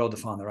around the world to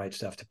find the right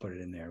stuff to put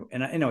it in there.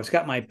 And it's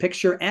got my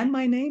picture and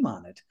my name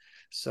on it.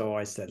 So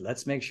I said,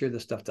 let's make sure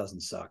this stuff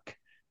doesn't suck.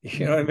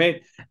 You know what I mean?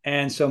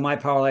 And so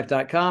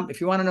mypowerlife.com. If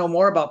you want to know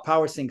more about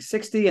Power Sync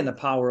 60 and the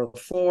Power of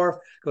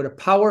 4, go to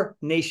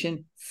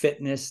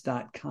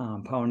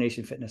powernationfitness.com,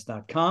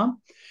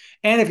 powernationfitness.com.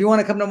 And if you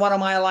want to come to one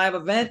of my live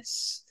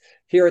events,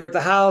 here at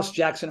the house,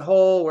 Jackson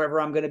Hole,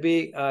 wherever I'm going to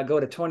be, go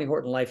to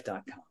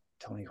TonyHortonLife.com,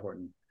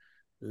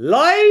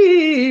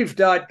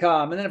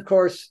 TonyHortonLife.com. And then, of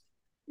course,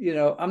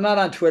 I'm not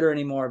on Twitter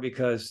anymore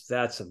because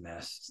that's a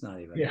mess. It's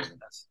not even,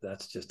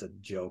 that's just a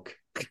joke.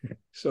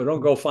 So don't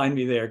go find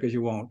me there because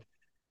you won't.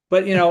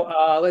 But,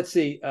 let's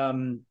see.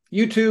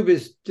 YouTube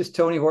is just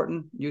Tony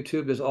Horton.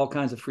 YouTube, there's all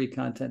kinds of free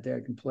content there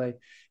I can play.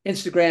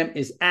 Instagram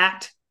is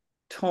at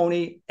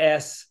Tony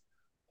S.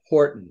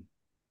 Horton,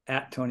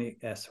 at Tony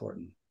S.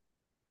 Horton.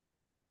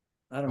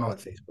 I don't know what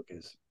Facebook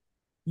is.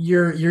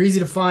 You're easy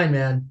to find,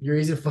 man. You're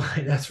easy to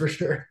find. That's for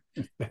sure.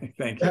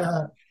 Thank you.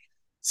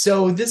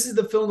 So this is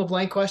the fill in the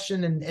blank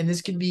question, and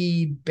this can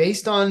be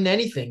based on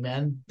anything,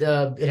 man.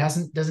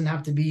 It doesn't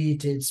have to be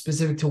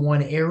specific to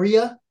one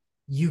area.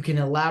 You can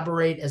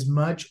elaborate as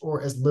much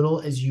or as little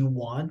as you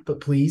want, but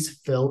please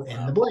fill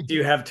in the blank. Do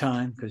you have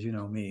time? Because you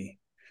know me.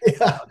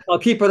 Yeah. I'll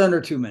keep it under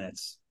 2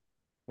 minutes.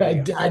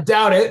 I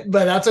doubt it,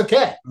 but that's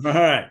okay. All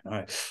right.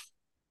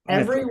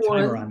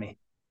 Everyone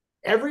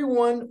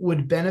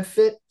would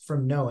benefit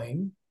from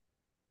knowing ...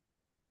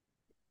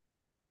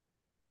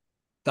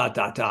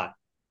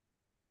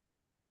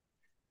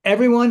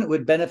 Everyone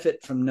would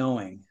benefit from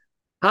knowing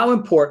how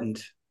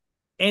important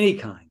any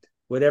kind,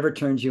 whatever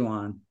turns you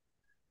on,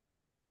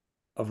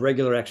 of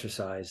regular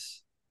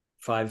exercise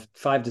 5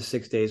 to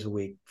 6 days a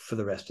week for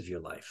the rest of your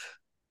life.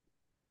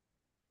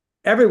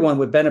 Everyone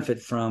would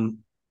benefit from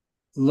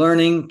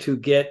learning to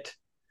get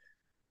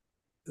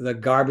the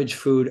garbage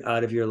food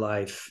out of your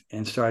life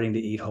and starting to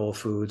eat whole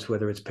foods,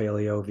 whether it's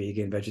paleo,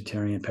 vegan,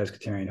 vegetarian,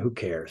 pescatarian, who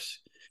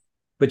cares?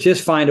 But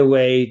just find a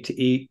way to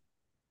eat,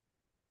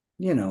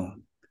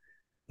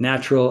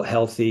 natural,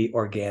 healthy,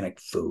 organic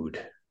food.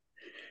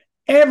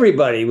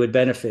 Everybody would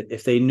benefit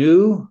if they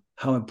knew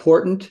how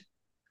important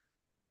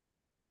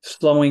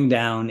slowing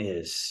down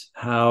is,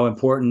 how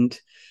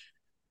important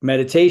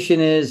meditation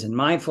is, and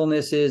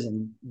mindfulness is,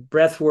 and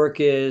breath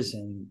work is,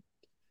 and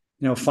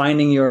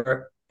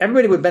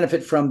everybody would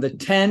benefit from the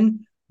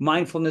 10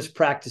 mindfulness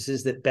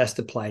practices that best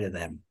apply to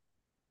them.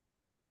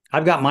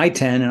 I've got my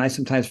 10, and I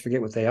sometimes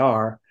forget what they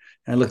are.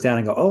 And I look down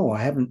and go, oh,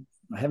 I haven't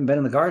been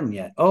in the garden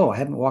yet. Oh, I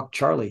haven't walked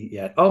Charlie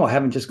yet. Oh, I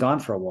haven't just gone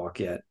for a walk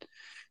yet.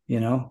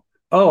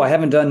 Oh, I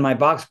haven't done my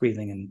box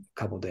breathing in a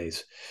couple of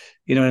days.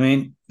 You know what I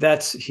mean?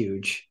 That's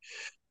huge.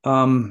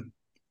 And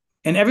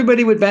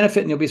everybody would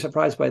benefit, and you'll be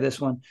surprised by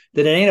this one,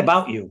 that it ain't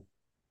about you.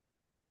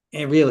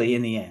 And really,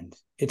 in the end,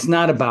 it's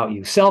not about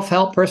you.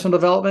 Self-help, personal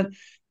development,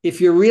 if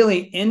you're really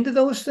into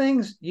those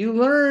things, you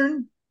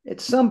learn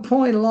at some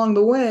point along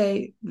the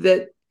way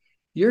that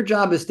your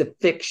job is to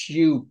fix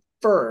you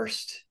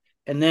first,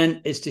 and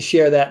then is to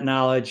share that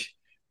knowledge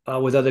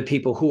with other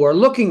people who are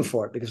looking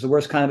for it, because the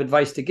worst kind of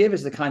advice to give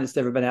is the kind that's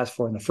never been asked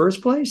for in the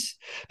first place,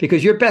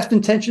 because your best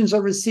intentions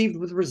are received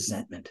with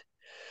resentment.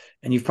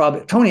 And you've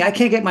probably, Tony, I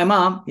can't get my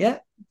mom. Yeah,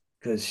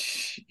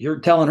 because you're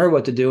telling her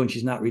what to do and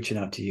she's not reaching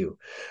out to you,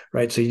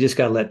 right? So you just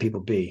got to let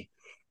people be.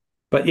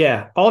 But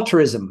yeah,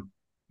 altruism,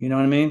 you know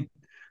what I mean?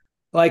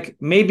 Like,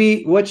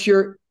 maybe if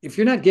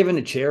you're not giving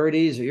to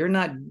charities, or you're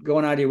not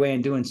going out of your way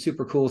and doing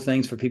super cool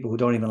things for people who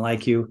don't even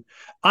like you.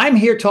 I'm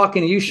here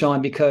talking to you,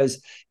 Sean,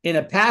 because in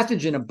a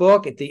passage in a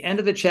book at the end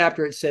of the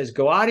chapter, it says,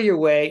 go out of your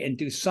way and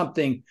do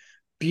something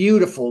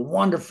beautiful,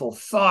 wonderful,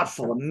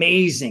 thoughtful,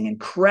 amazing,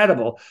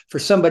 incredible for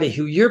somebody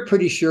who you're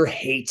pretty sure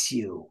hates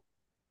you.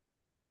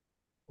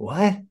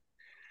 What?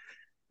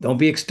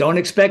 Don't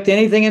expect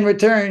anything in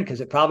return,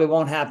 because it probably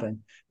won't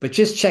happen. But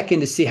just check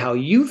in to see how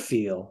you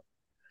feel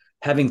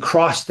having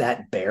crossed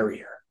that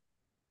barrier.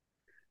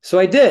 So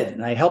I did,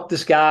 and I helped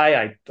this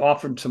guy. I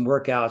offered some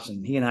workouts,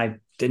 and he and I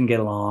didn't get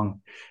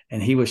along,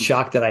 and he was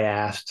shocked that I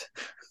asked.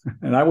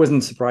 And I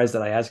wasn't surprised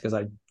that I asked, because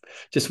I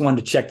just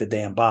wanted to check the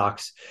damn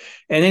box.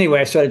 And anyway,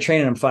 I started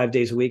training him 5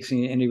 days a week, and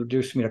he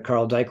introduced me to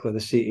Carl Deichler, the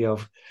CEO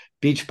of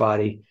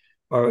Beachbody,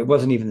 or it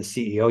wasn't even the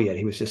CEO yet.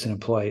 He was just an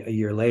employee a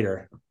year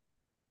later.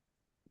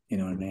 You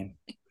know what I mean?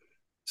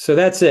 So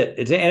that's it.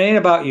 It ain't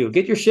about you.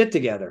 Get your shit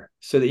together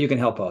so that you can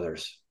help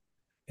others.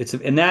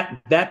 And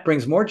that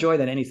brings more joy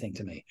than anything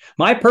to me.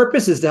 My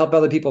purpose is to help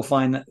other people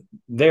find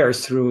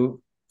theirs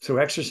through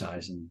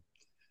exercise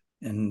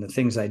and the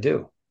things I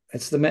do.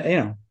 It's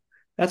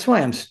that's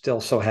why I'm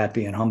still so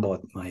happy and humble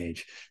at my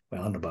age.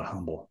 Well, I don't know about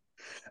humble,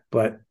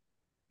 but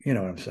you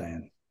know what I'm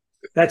saying.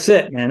 That's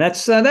it, man.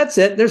 That's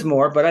it. There's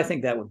more, but I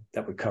think that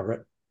would cover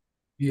it.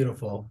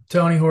 Beautiful.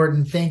 Tony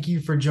Horton, thank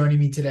you for joining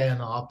me today on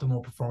the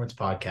Optimal Performance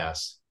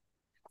Podcast.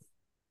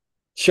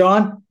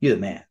 Sean, you're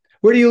the man.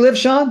 Where do you live,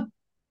 Sean?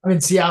 I'm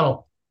in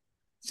Seattle.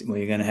 Well,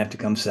 you're going to have to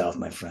come south,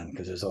 my friend,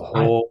 because there's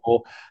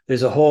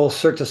a whole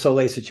Cirque du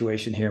Soleil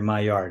situation here in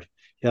my yard.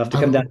 You'll have to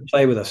come down and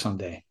play with us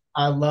someday.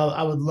 I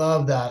would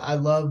love that. I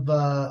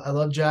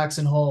love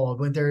Jackson Hole.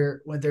 I went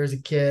there as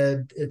a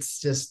kid. It's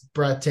just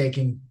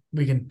breathtaking.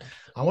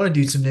 I want to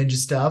do some ninja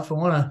stuff.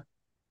 Are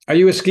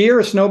you a skier,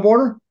 a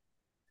snowboarder?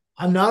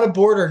 I'm not a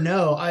boarder.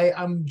 No,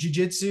 I'm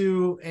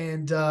jujitsu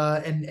and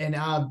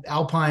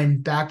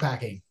alpine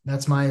backpacking.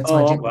 That's my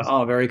jam.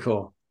 Oh, very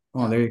cool.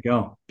 Oh, there you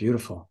go.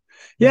 Beautiful.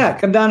 Yeah,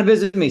 come down and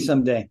visit me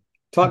someday.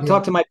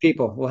 Talk to my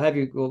people.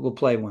 We'll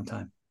play one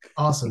time.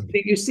 Awesome.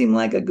 You seem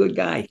like a good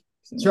guy.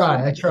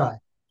 I try.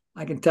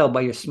 I can tell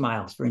by your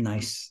smile. It's very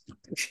nice.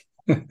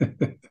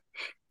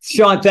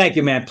 Sean, thank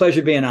you, man.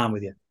 Pleasure being on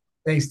with you.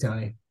 Thanks,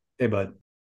 Tony. Hey, bud.